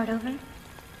could start over?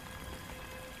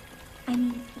 I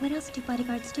mean, what else do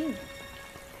bodyguards do?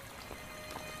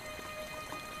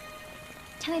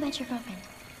 Tell me about your girlfriend.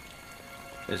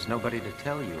 There's nobody to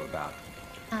tell you about.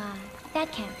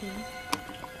 That can't be.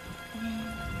 Then...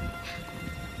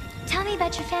 Tell me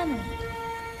about your family.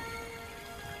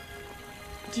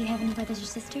 Do you have any brothers or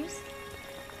sisters?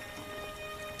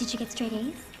 Did you get straight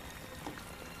A's?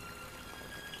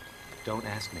 Don't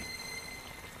ask me.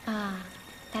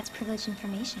 That's privileged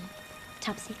information.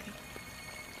 Top secret.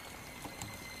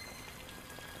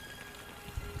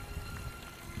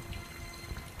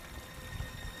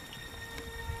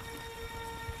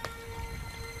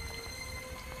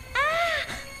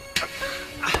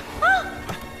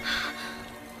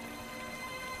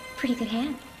 Pretty good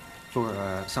hand.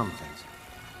 For, some things.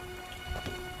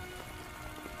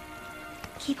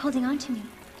 Keep holding on to me.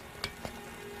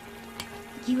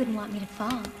 You wouldn't want me to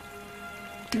fall,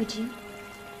 would you?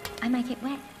 I might get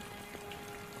wet.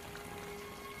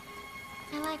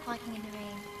 I like walking in the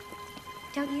rain.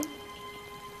 Don't you?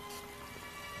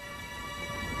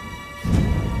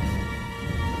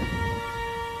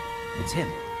 It's him.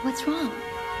 What's wrong?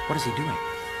 What is he doing?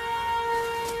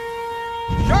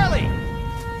 Charlie!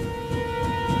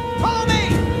 Follow me!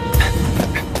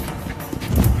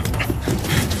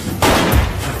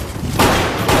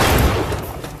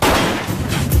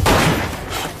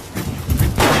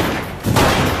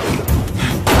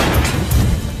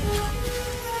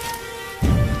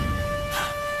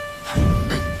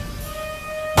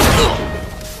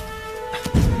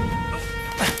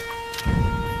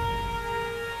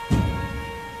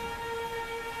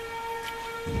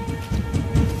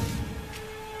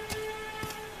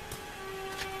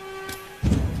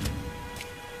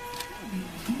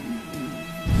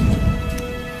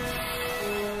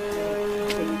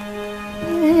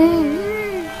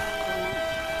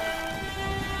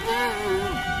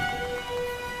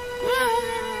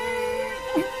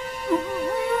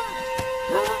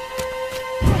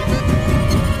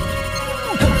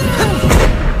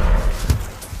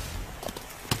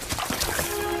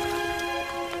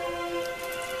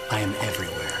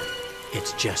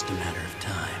 just a matter of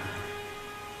time.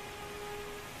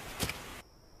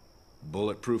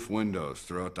 Bulletproof windows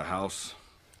throughout the house.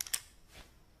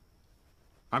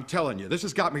 I'm telling you, this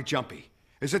has got me jumpy.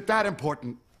 Is it that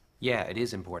important? Yeah, it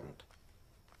is important.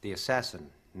 The assassin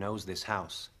knows this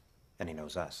house, and he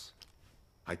knows us.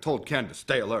 I told Ken to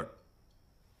stay alert.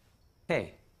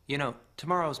 Hey, you know,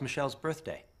 tomorrow's Michelle's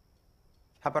birthday.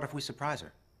 How about if we surprise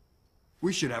her?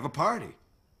 We should have a party.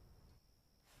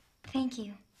 Thank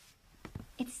you.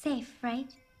 It's safe,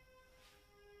 right?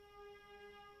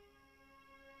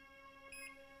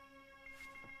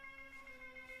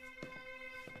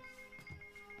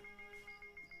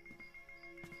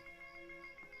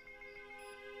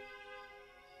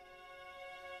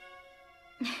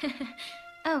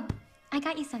 Oh, I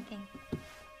got you something.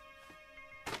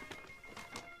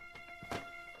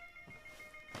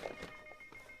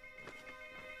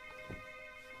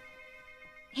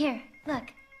 Here, look.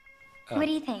 What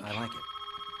do you think? I like it.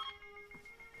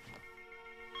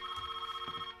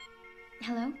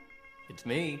 Hello? It's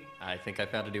me. I think I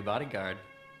found a new bodyguard.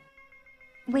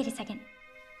 Wait a second.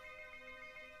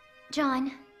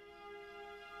 John.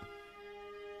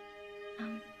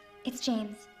 It's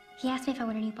James. He asked me if I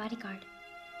want a new bodyguard.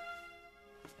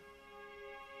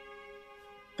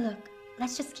 Look,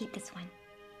 let's just keep this one.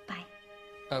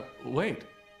 Bye. Wait.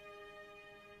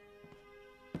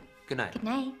 Good night. Good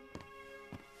night.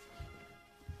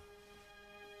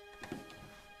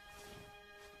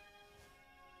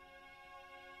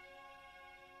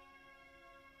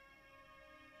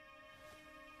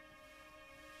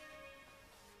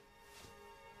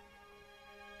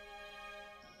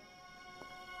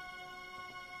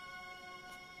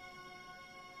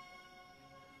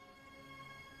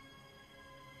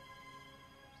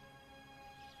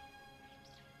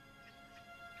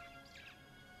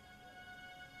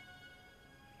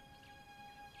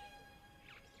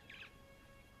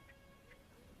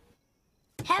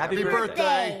 Happy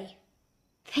birthday!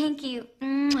 Thank you.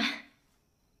 Mwah.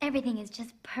 Everything is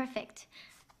just perfect.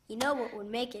 You know what would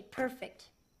make it perfect?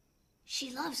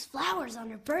 She loves flowers on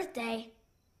her birthday.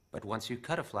 But once you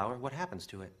cut a flower, what happens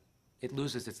to it? It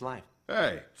loses its life.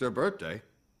 Hey, it's her birthday.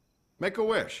 Make a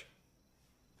wish.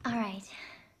 All right.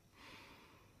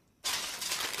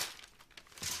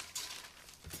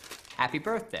 Happy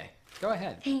birthday. Go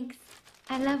ahead. Thanks.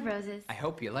 I love roses. I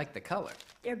hope you like the color.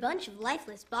 They're a bunch of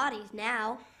lifeless bodies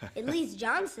now. At least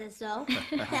John says so.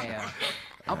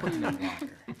 I'll put them in the locker.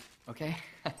 Okay?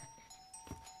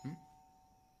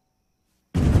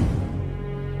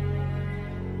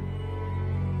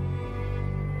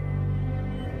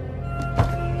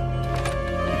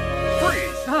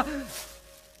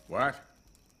 What?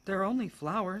 They're only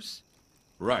flowers.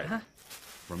 Right.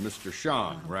 From Mr.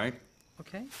 Shang, right?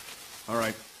 Okay. All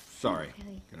right. Sorry.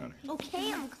 Get out of here.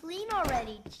 Okay, I'm clean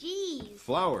already. Jeez.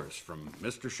 Flowers from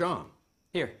Mr. Shang.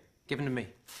 Here, give them to me.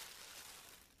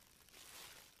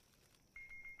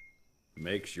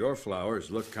 Makes your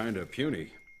flowers look kind of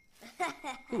puny.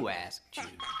 Who asked you?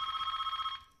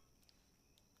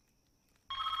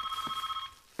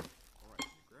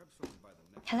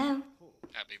 Hello.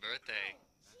 Happy birthday.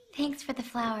 Thanks for the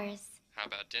flowers. How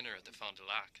about dinner at the Fond du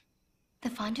Lac? The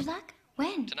Fond du Lac?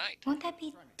 When? Tonight. Won't that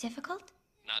be difficult?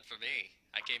 Not for me.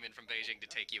 I came in from Beijing to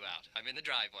take you out. I'm in the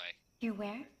driveway. You're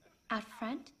where? Out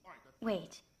front?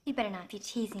 Wait, you better not be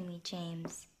teasing me,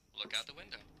 James. Look out the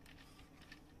window.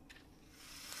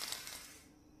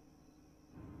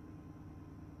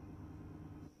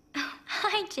 Oh,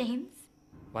 hi, James.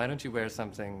 Why don't you wear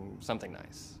something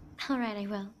nice? All right, I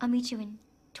will. I'll meet you in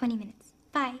 20 minutes.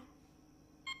 Bye.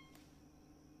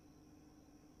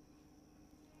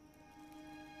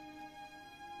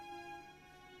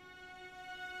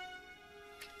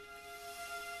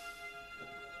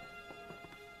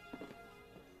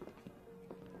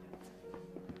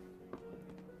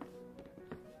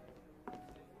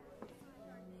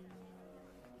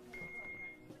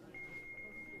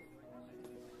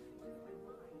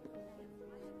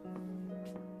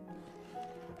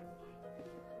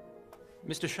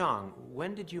 Mr. Shang,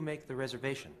 when did you make the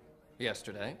reservation?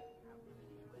 Yesterday.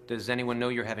 Does anyone know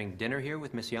you're having dinner here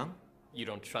with Miss Young? You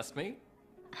don't trust me?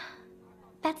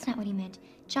 That's not what he meant.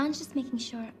 John's just making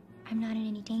sure I'm not in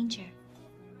any danger.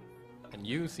 And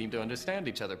you seem to understand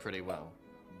each other pretty well.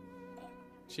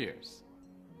 Cheers.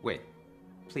 Wait,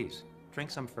 please,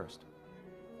 drink some first.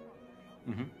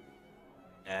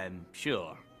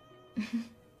 Sure.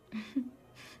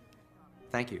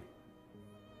 Thank you.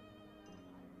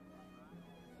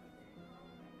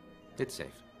 It's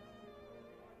safe.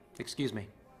 Excuse me.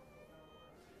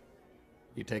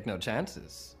 You take no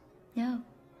chances. No,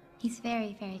 he's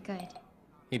very, very good.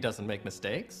 He doesn't make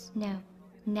mistakes? No,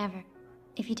 never.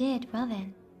 If you did, well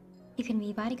then, you couldn't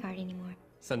be a bodyguard anymore.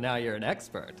 So now you're an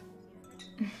expert.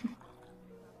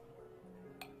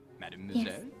 Mademoiselle?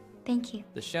 Yes, thank you.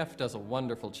 The chef does a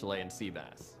wonderful Chilean sea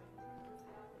bass.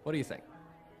 What do you think?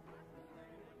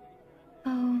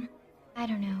 Oh, I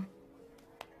don't know.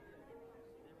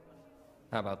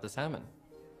 How about the salmon?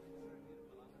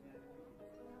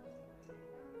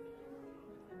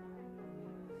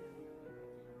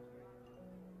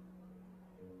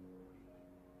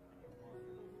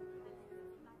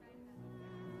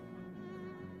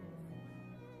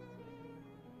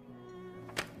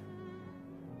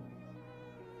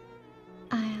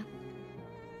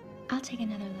 I'll take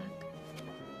another look.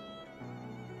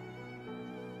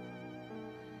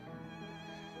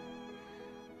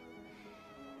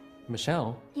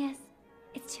 Michelle? Yes,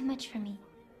 it's too much for me.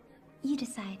 You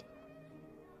decide.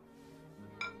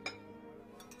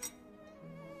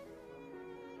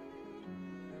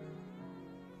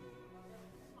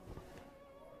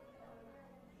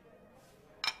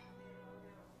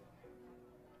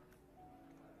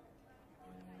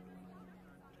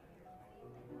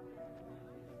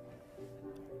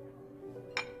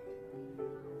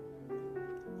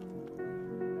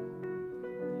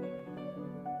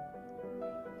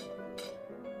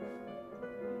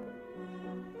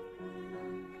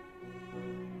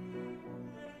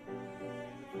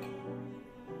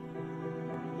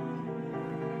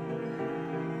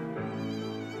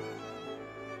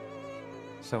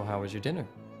 So how was your dinner?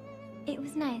 It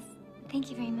was nice. Thank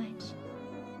you very much.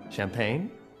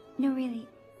 Champagne? No, really.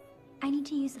 I need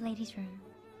to use the ladies' room.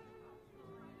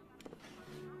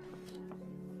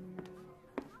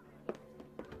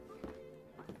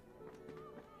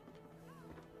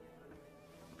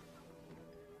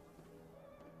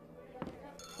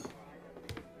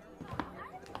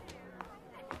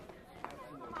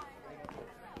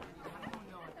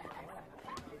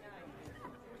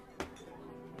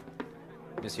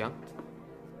 Miss Young?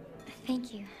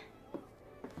 Thank you.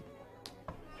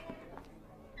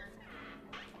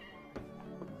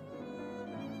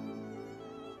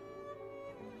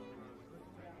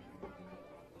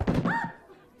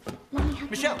 Let me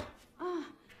help Michelle!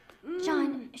 you.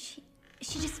 John, she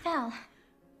just fell.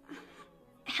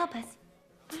 Help us.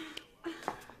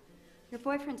 Your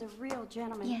boyfriend's a real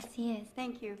gentleman. Yes, he is.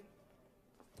 Thank you.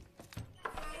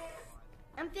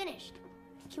 I'm finished.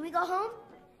 Can we go home?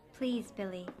 Please,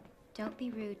 Billy. Don't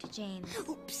be rude to James.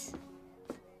 Oops.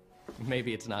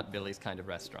 Maybe it's not Billy's kind of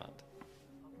restaurant.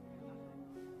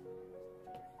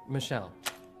 Michelle,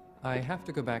 I have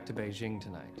to go back to Beijing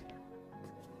tonight.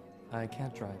 I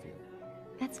can't drive you.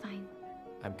 That's fine.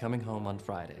 I'm coming home on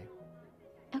Friday.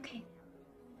 Okay.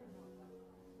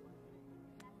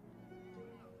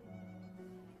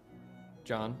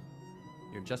 John,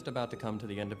 you're just about to come to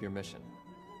the end of your mission.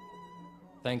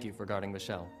 Thank you for guarding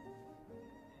Michelle.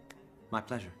 My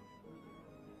pleasure.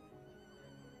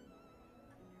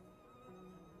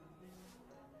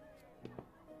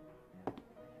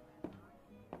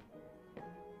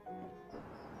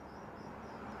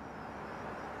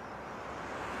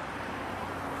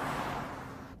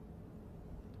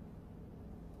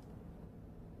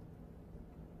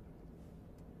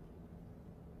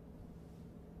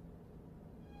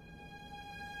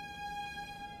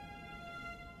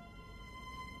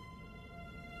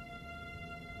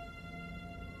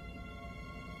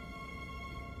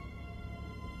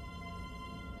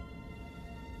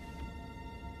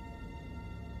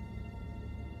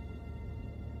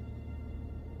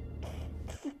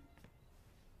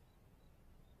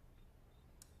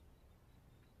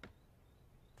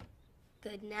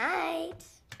 Good night.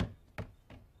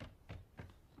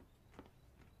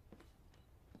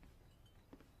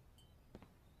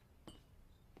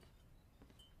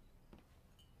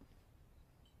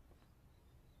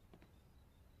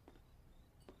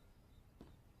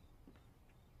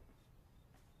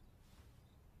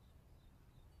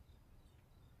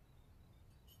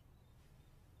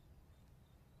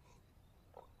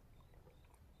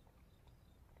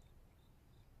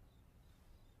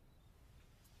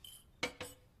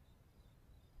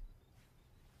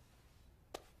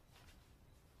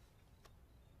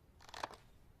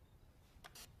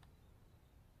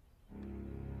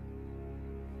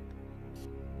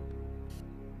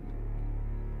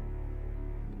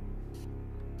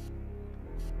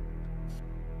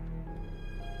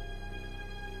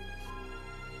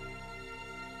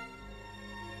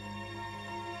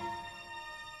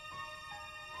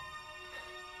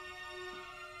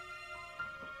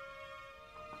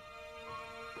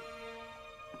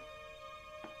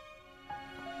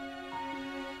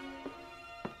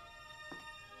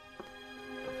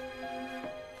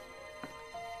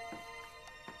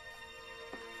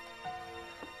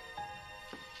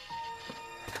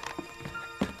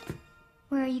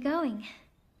 Where are you going?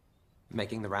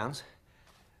 Making the rounds?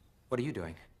 What are you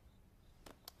doing?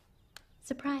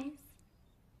 Surprise.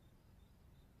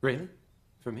 Really?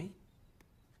 For me?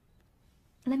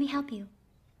 Let me help you.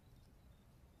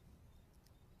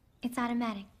 It's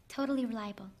automatic, totally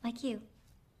reliable, like you.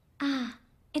 Ah,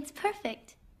 it's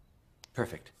perfect.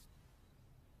 Perfect.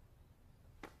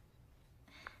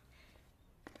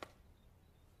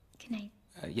 Good night.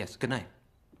 Yes, good night.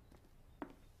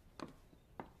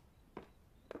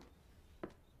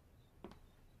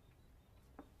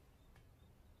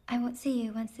 I won't see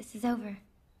you once this is over.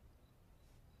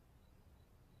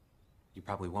 You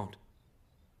probably won't.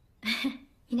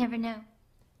 You never know.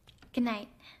 Good night.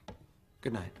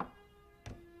 Good night.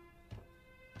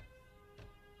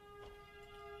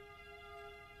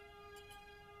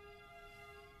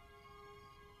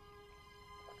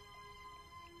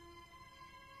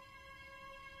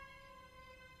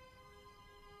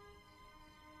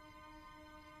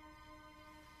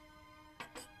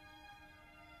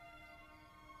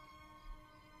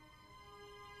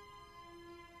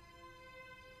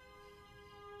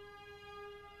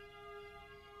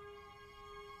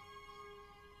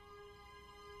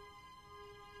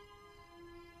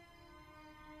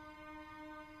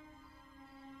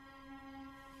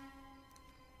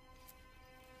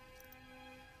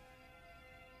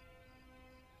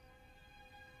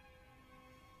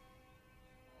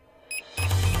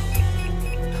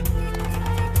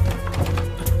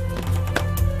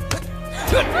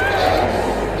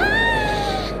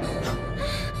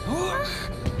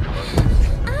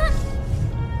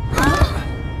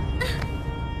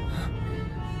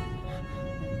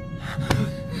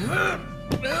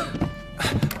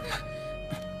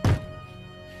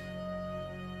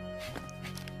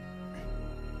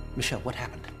 Michelle, what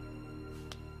happened?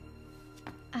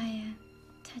 I,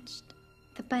 touched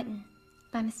the button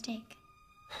by mistake.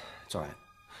 It's all right.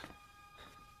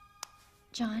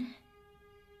 John?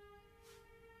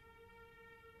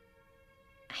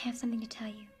 I have something to tell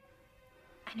you.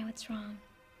 I know it's wrong.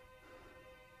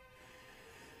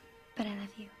 But I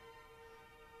love you.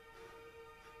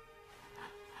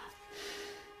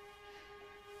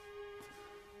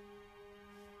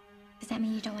 Does that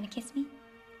mean you don't want to kiss me?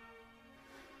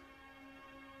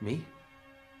 Me?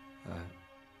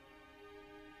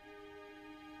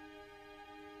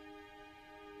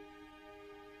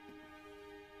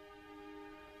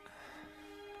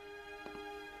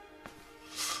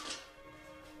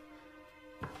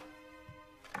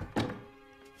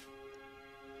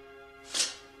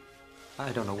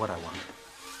 I don't know what I want.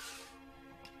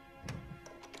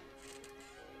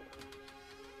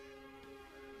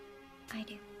 I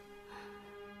do.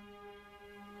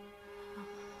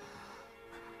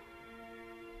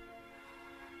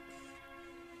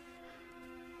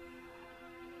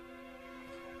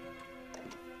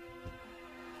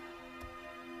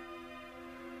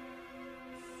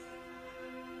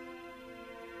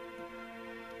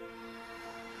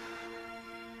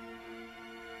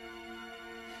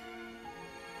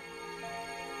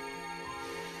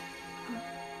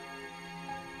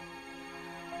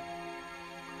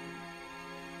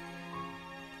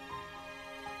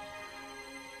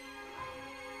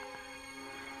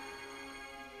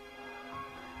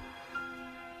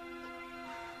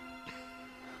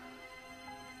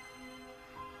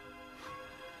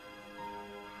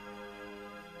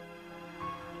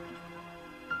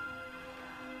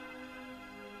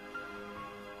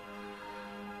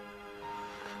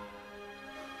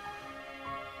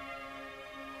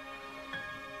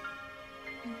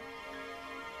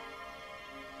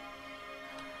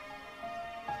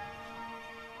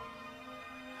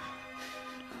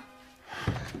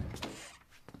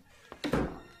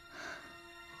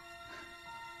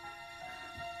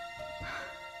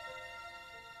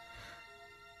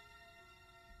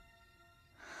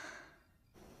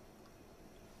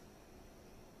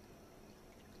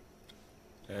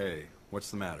 Hey,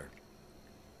 what's the matter?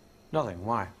 Nothing.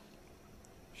 Why?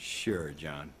 Sure,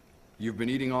 John. You've been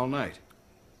eating all night.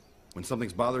 When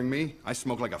something's bothering me, I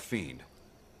smoke like a fiend.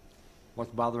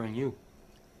 What's bothering you?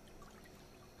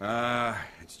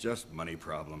 It's just money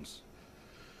problems.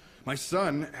 My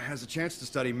son has a chance to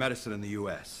study medicine in the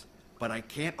U.S., but I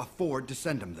can't afford to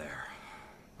send him there.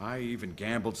 I even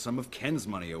gambled some of Ken's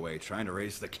money away trying to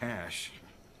raise the cash.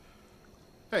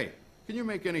 Hey, can you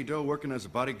make any dough working as a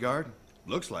bodyguard?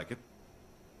 Looks like it.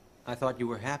 I thought you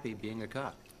were happy being a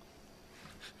cop.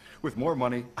 With more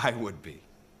money, I would be.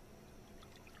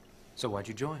 So why'd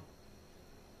you join?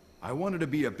 I wanted to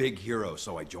be a big hero,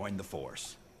 so I joined the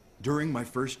force. During my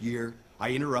first year, I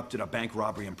interrupted a bank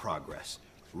robbery in progress,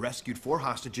 rescued 4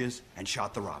 hostages, and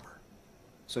shot the robber.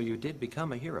 So you did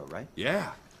become a hero, right?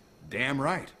 Yeah, damn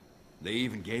right. They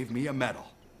even gave me a medal.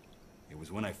 It was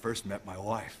when I first met my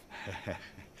wife.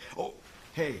 Oh,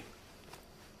 hey,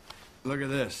 look at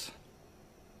this.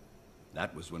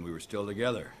 That was when we were still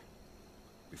together,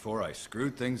 before I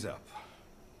screwed things up.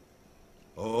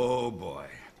 Oh boy.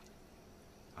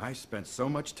 I spent so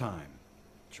much time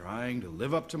trying to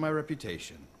live up to my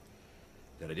reputation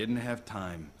that I didn't have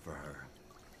time for her.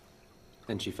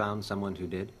 And she found someone who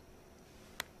did?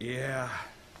 Yeah,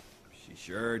 she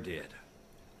sure did.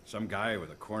 Some guy with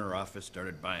a corner office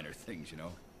started buying her things, you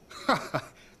know.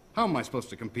 How am I supposed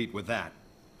to compete with that?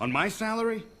 On my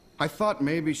salary? I thought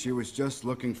maybe she was just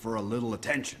looking for a little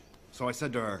attention. So I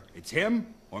said to her, it's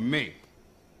him or me.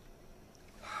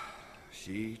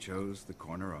 She chose the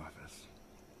corner office.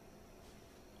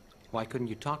 Why couldn't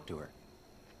you talk to her?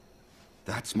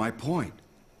 That's my point.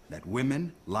 That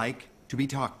women like to be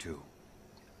talked to.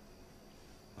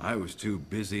 I was too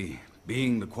busy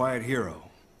being the quiet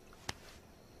hero.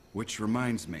 Which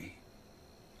reminds me,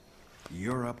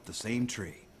 you're up the same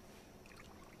tree.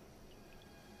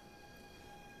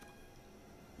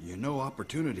 You know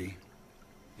opportunity.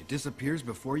 It disappears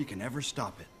before you can ever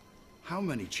stop it. How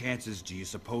many chances do you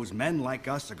suppose men like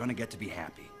us are gonna get to be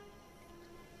happy?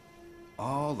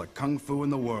 All the kung fu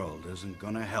in the world isn't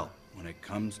gonna help when it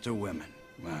comes to women.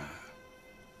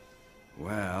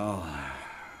 Well,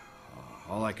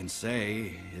 all I can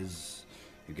say is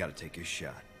you gotta take your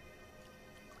shot.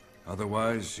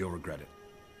 Otherwise, you'll regret it.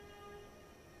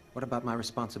 What about my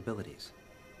responsibilities?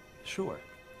 Sure.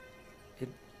 It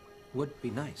would be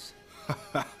nice.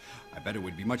 I bet it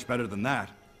would be much better than that.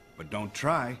 But don't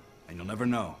try, and you'll never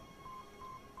know.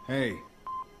 Hey,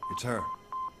 it's her.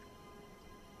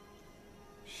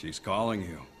 She's calling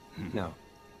you. No.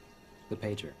 The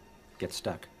pager. Get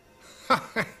stuck.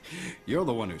 You're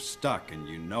the one who's stuck, and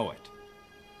you know it.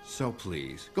 So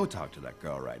please, go talk to that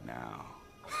girl right now.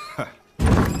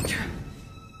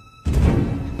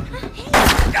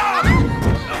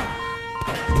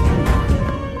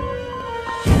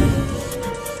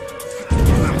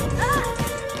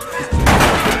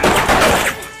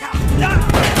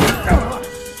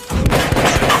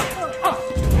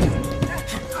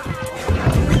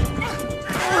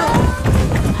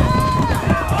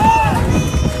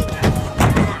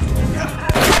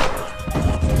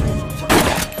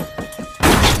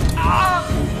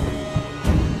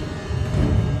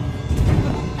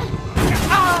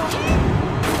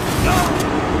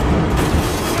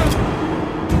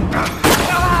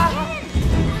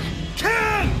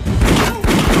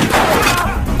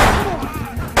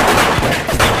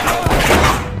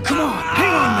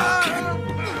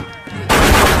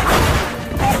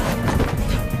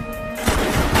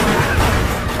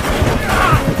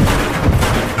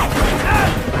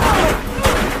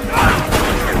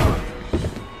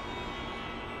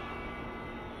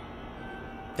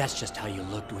 That's just how you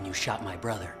looked when you shot my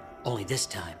brother. Only this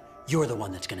time, you're the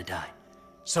one that's gonna die.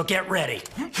 So get ready.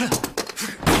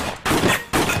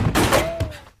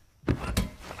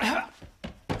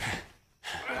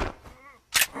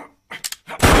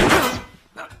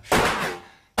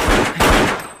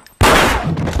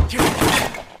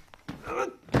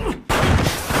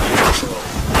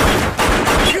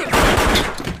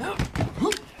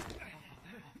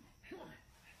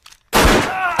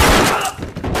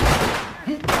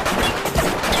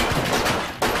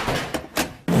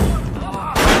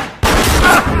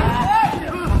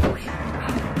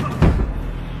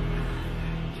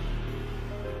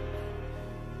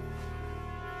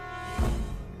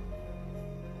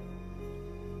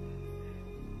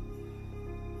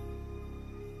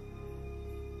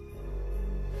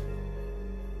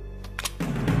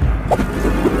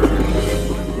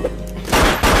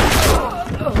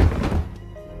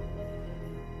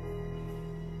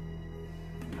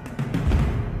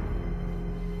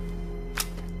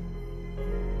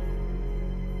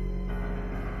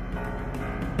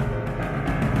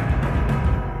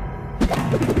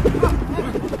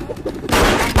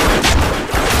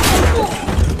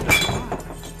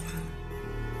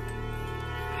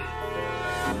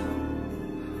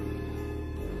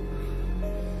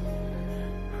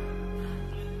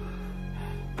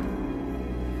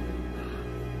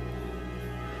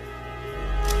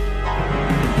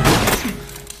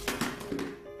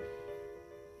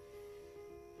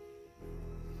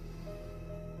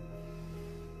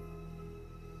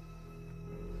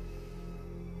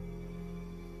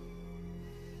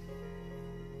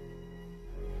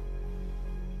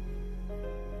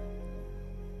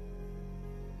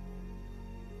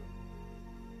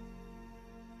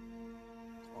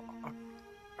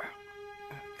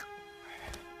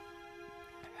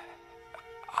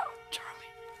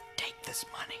 this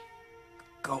money.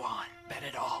 Go on, bet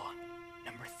it all on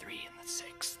number 3 and the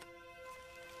 6th.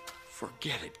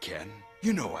 Forget it, Ken.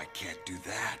 You know I can't do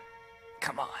that.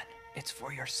 Come on, it's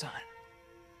for your son.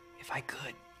 If I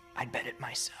could, I'd bet it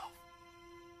myself.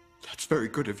 That's very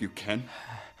good of you, Ken.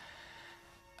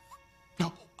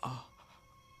 No.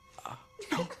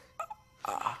 No.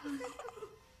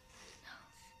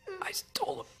 I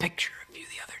stole a picture of you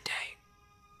the other day.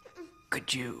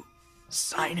 Could you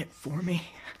sign it for me?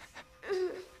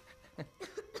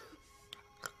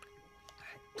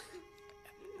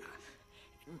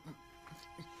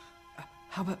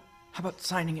 How about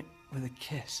signing it with a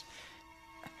kiss?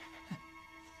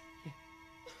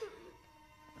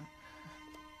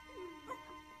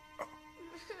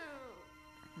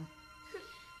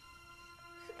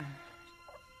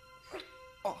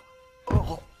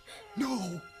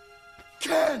 No!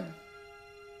 Ken!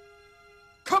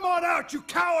 Come on out, you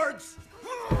cowards!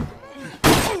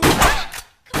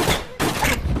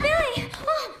 Billy!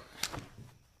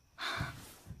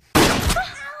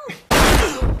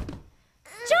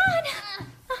 John!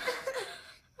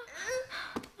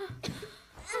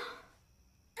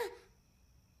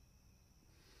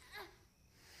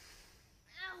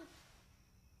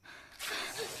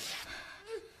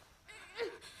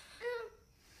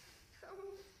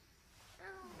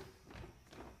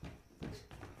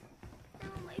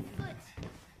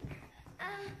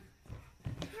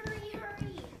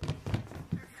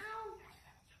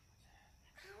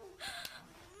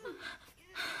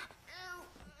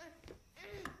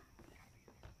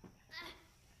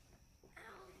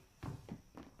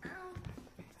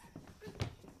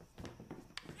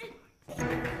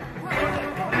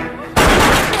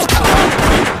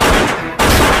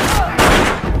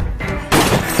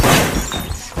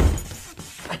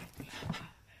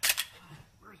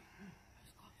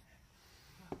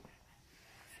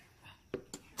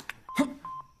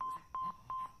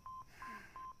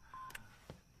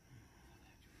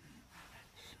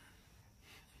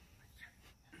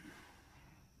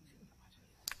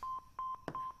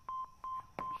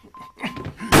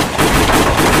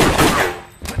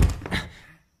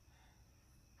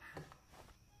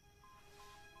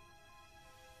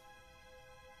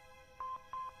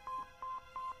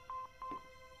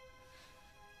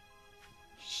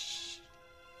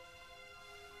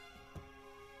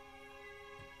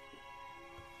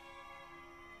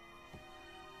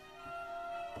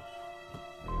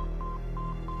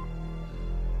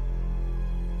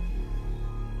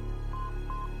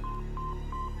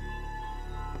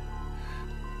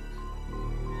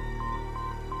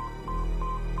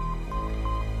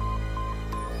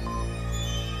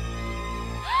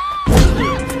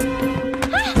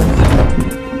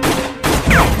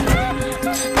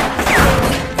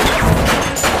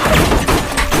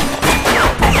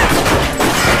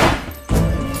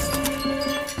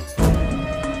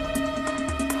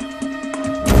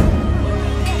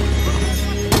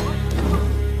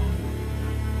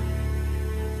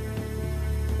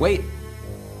 Wait!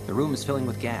 The room is filling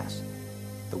with gas.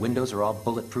 The windows are all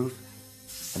bulletproof,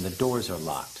 and the doors are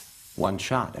locked. One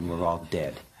shot and we're all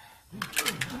dead.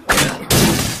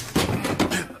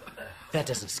 That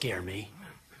doesn't scare me.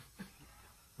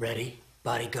 Ready,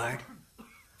 bodyguard?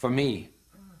 For me,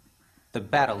 the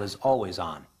battle is always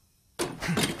on.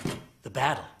 The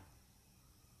battle?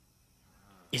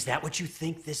 Is that what you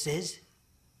think this is?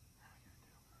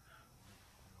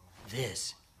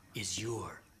 This is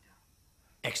your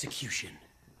execution.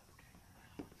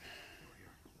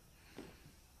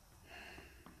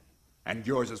 And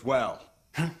yours as well.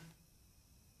 Huh?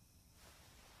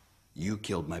 You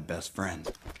killed my best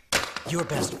friend. Your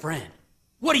best friend?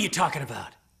 What are you talking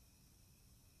about?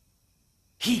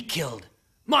 He killed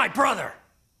my brother!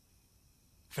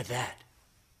 For that,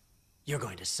 you're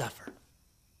going to suffer.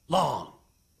 Long.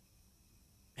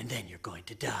 And then you're going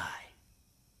to die.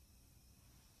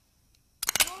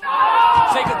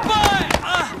 Say goodbye!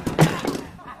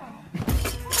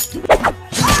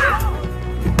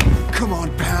 Come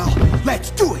on, pal. Let's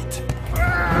do it!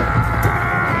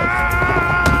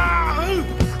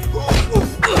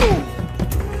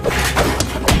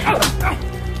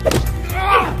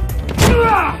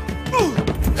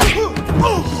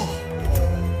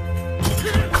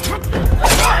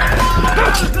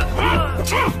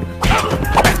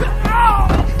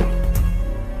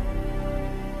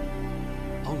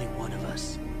 Only one of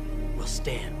us will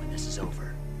stand when this is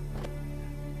over.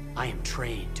 I am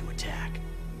trained to attack.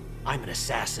 I'm an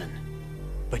assassin,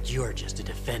 but you're just a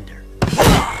defender.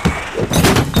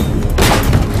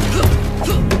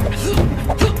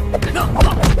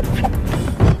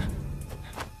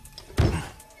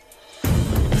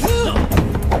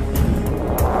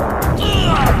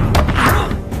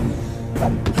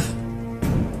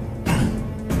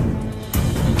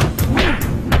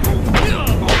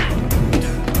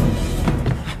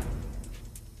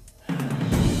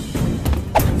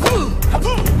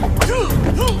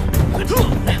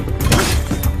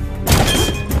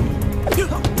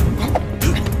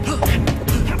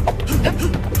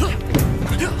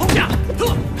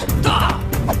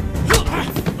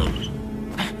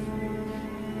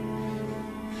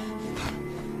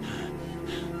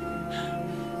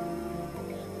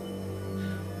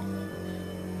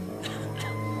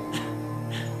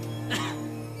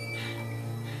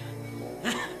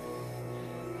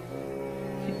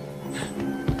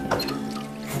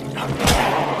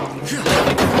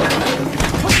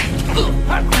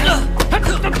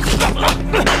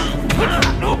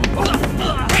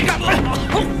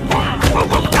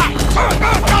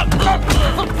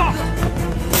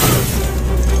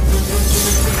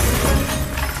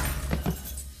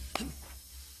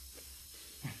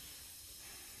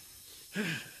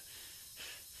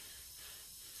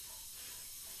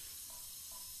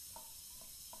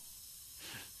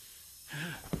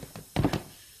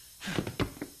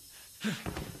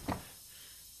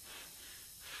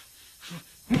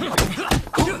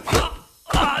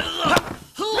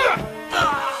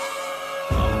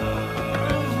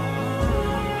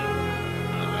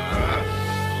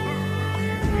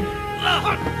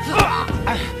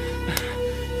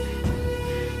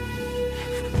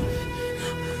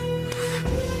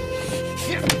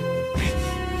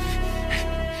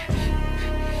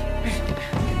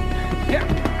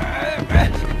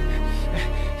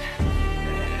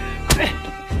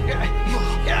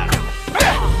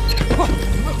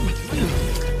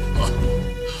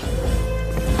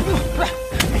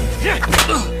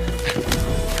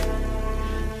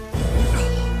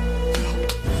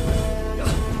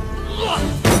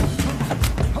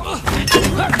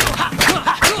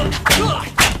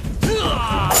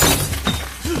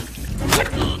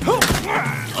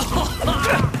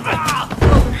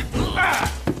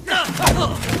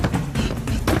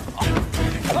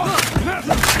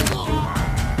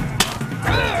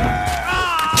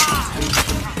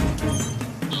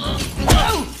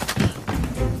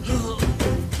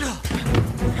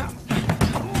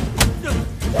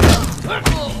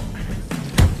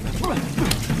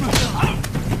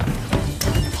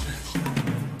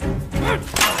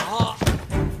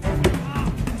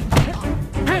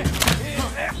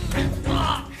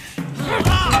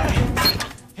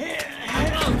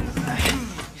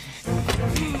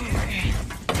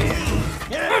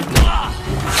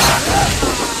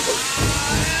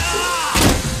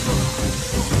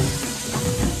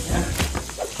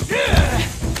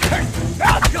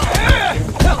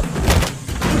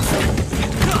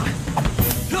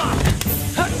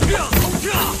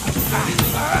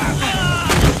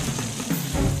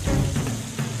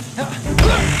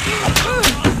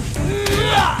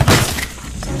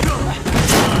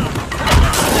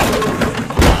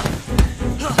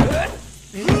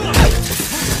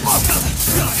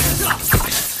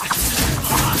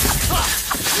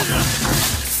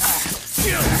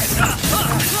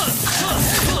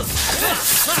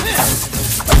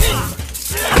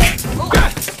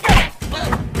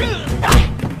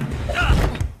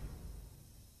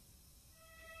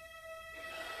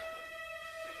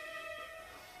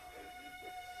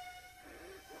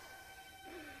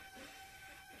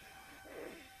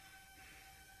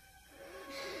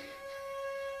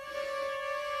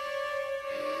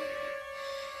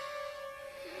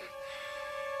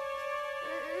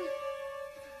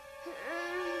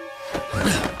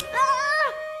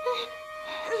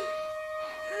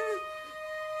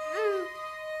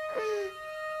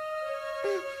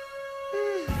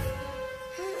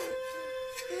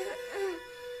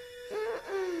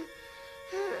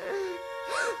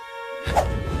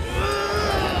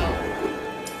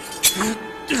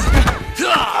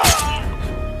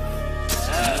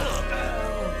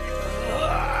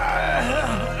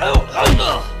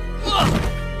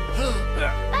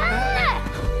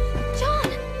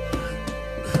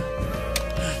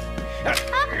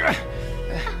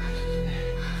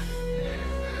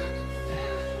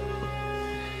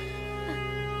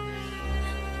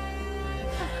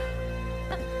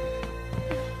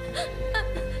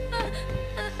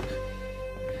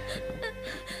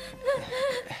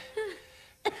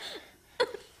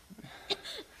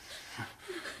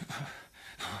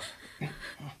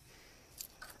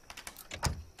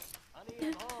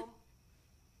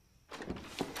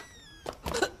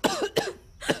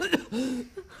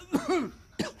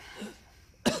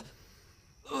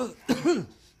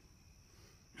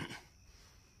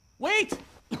 Wait!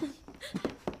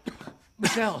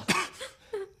 Michelle,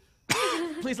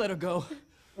 please let her go.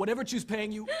 Whatever Chu's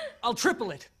paying you, I'll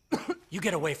triple it. You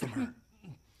get away from her.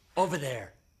 Over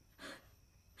there.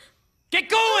 Get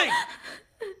going!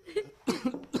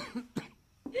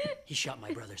 He shot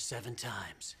my brother 7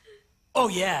 times. Oh,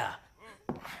 yeah.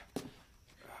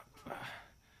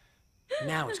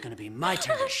 Now it's gonna be my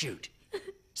turn to shoot.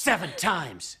 7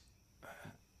 times.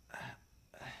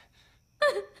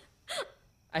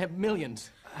 I have millions.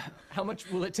 How much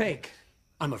will it take?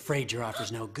 I'm afraid your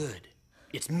offer's no good.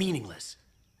 It's meaningless.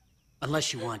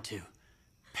 Unless you want to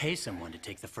pay someone to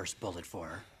take the first bullet for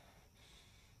her.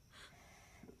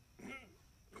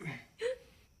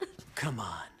 Come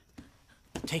on.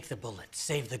 Take the bullet.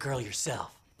 Save the girl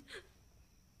yourself.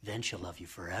 Then she'll love you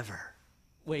forever.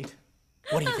 Wait.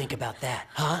 What do you think about that,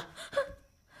 huh?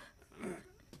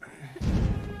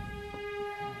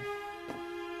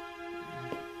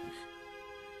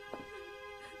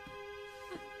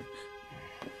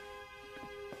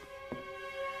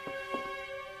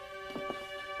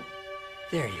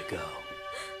 There you go.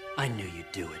 I knew you'd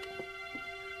do it.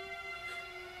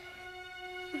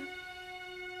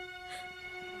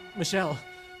 Michelle.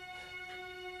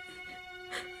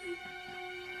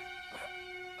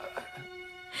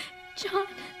 John.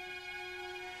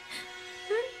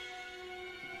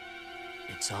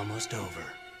 It's almost over.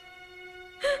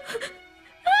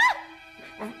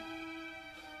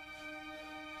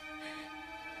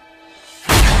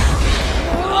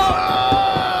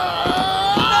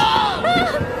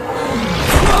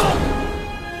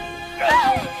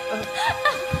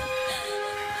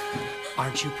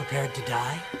 Aren't you prepared to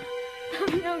die? Oh,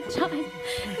 no, John.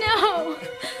 No.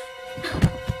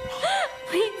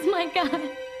 Please, my God.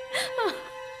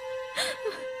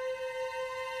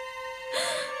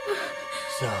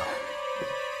 So,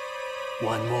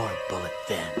 one more bullet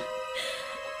then.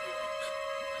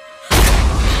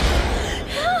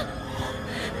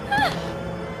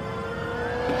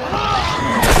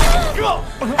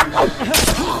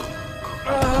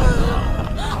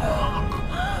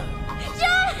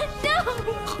 John, no!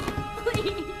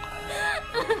 Please.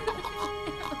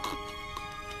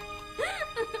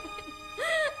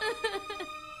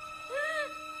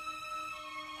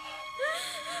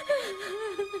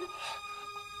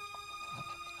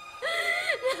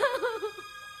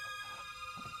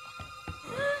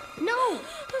 No!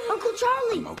 Uncle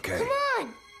Charlie! I'm okay. Come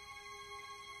on!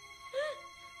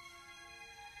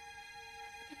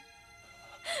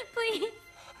 Please.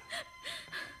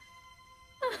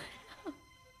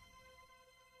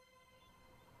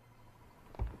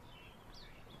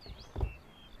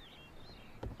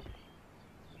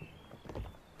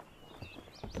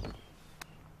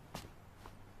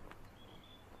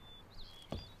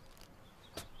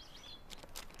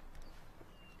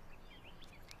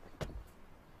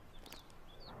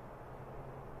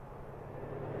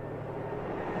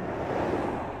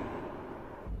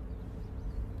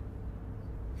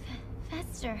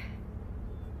 Fester.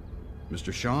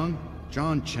 Mr. Shang,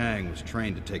 John Chang was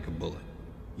trained to take a bullet.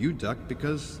 You ducked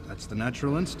because that's the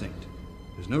natural instinct.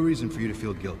 There's no reason for you to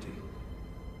feel guilty.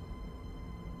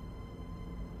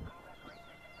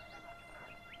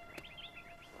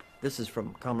 This is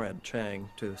from Comrade Chang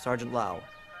to Sergeant Lau.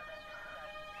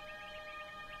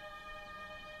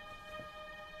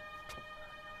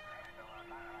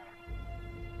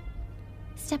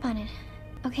 Step on it,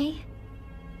 okay?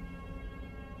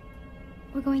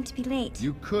 We're going to be late.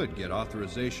 You could get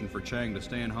authorization for Chang to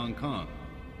stay in Hong Kong.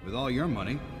 With all your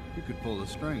money, you could pull the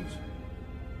strings.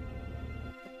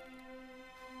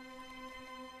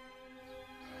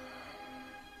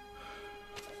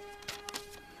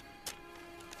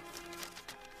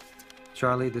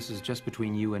 Charlie, this is just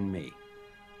between you and me.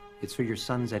 It's for your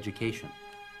son's education.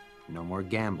 No more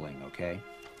gambling, okay?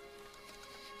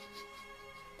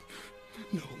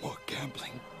 No more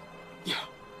gambling. Yeah.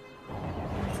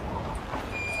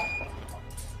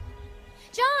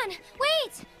 John,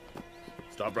 wait!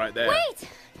 Stop right there. Wait!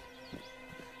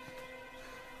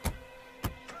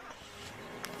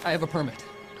 I have a permit.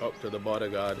 Talk to the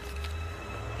bodyguard.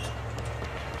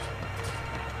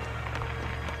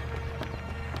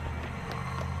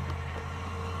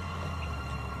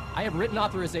 I have written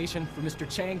authorization for Mr.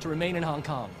 Chang to remain in Hong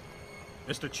Kong.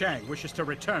 Mr. Chang wishes to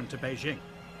return to Beijing.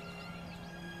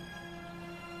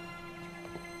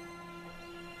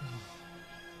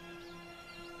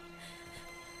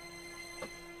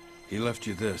 He left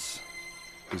you this.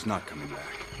 He's not coming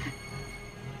back.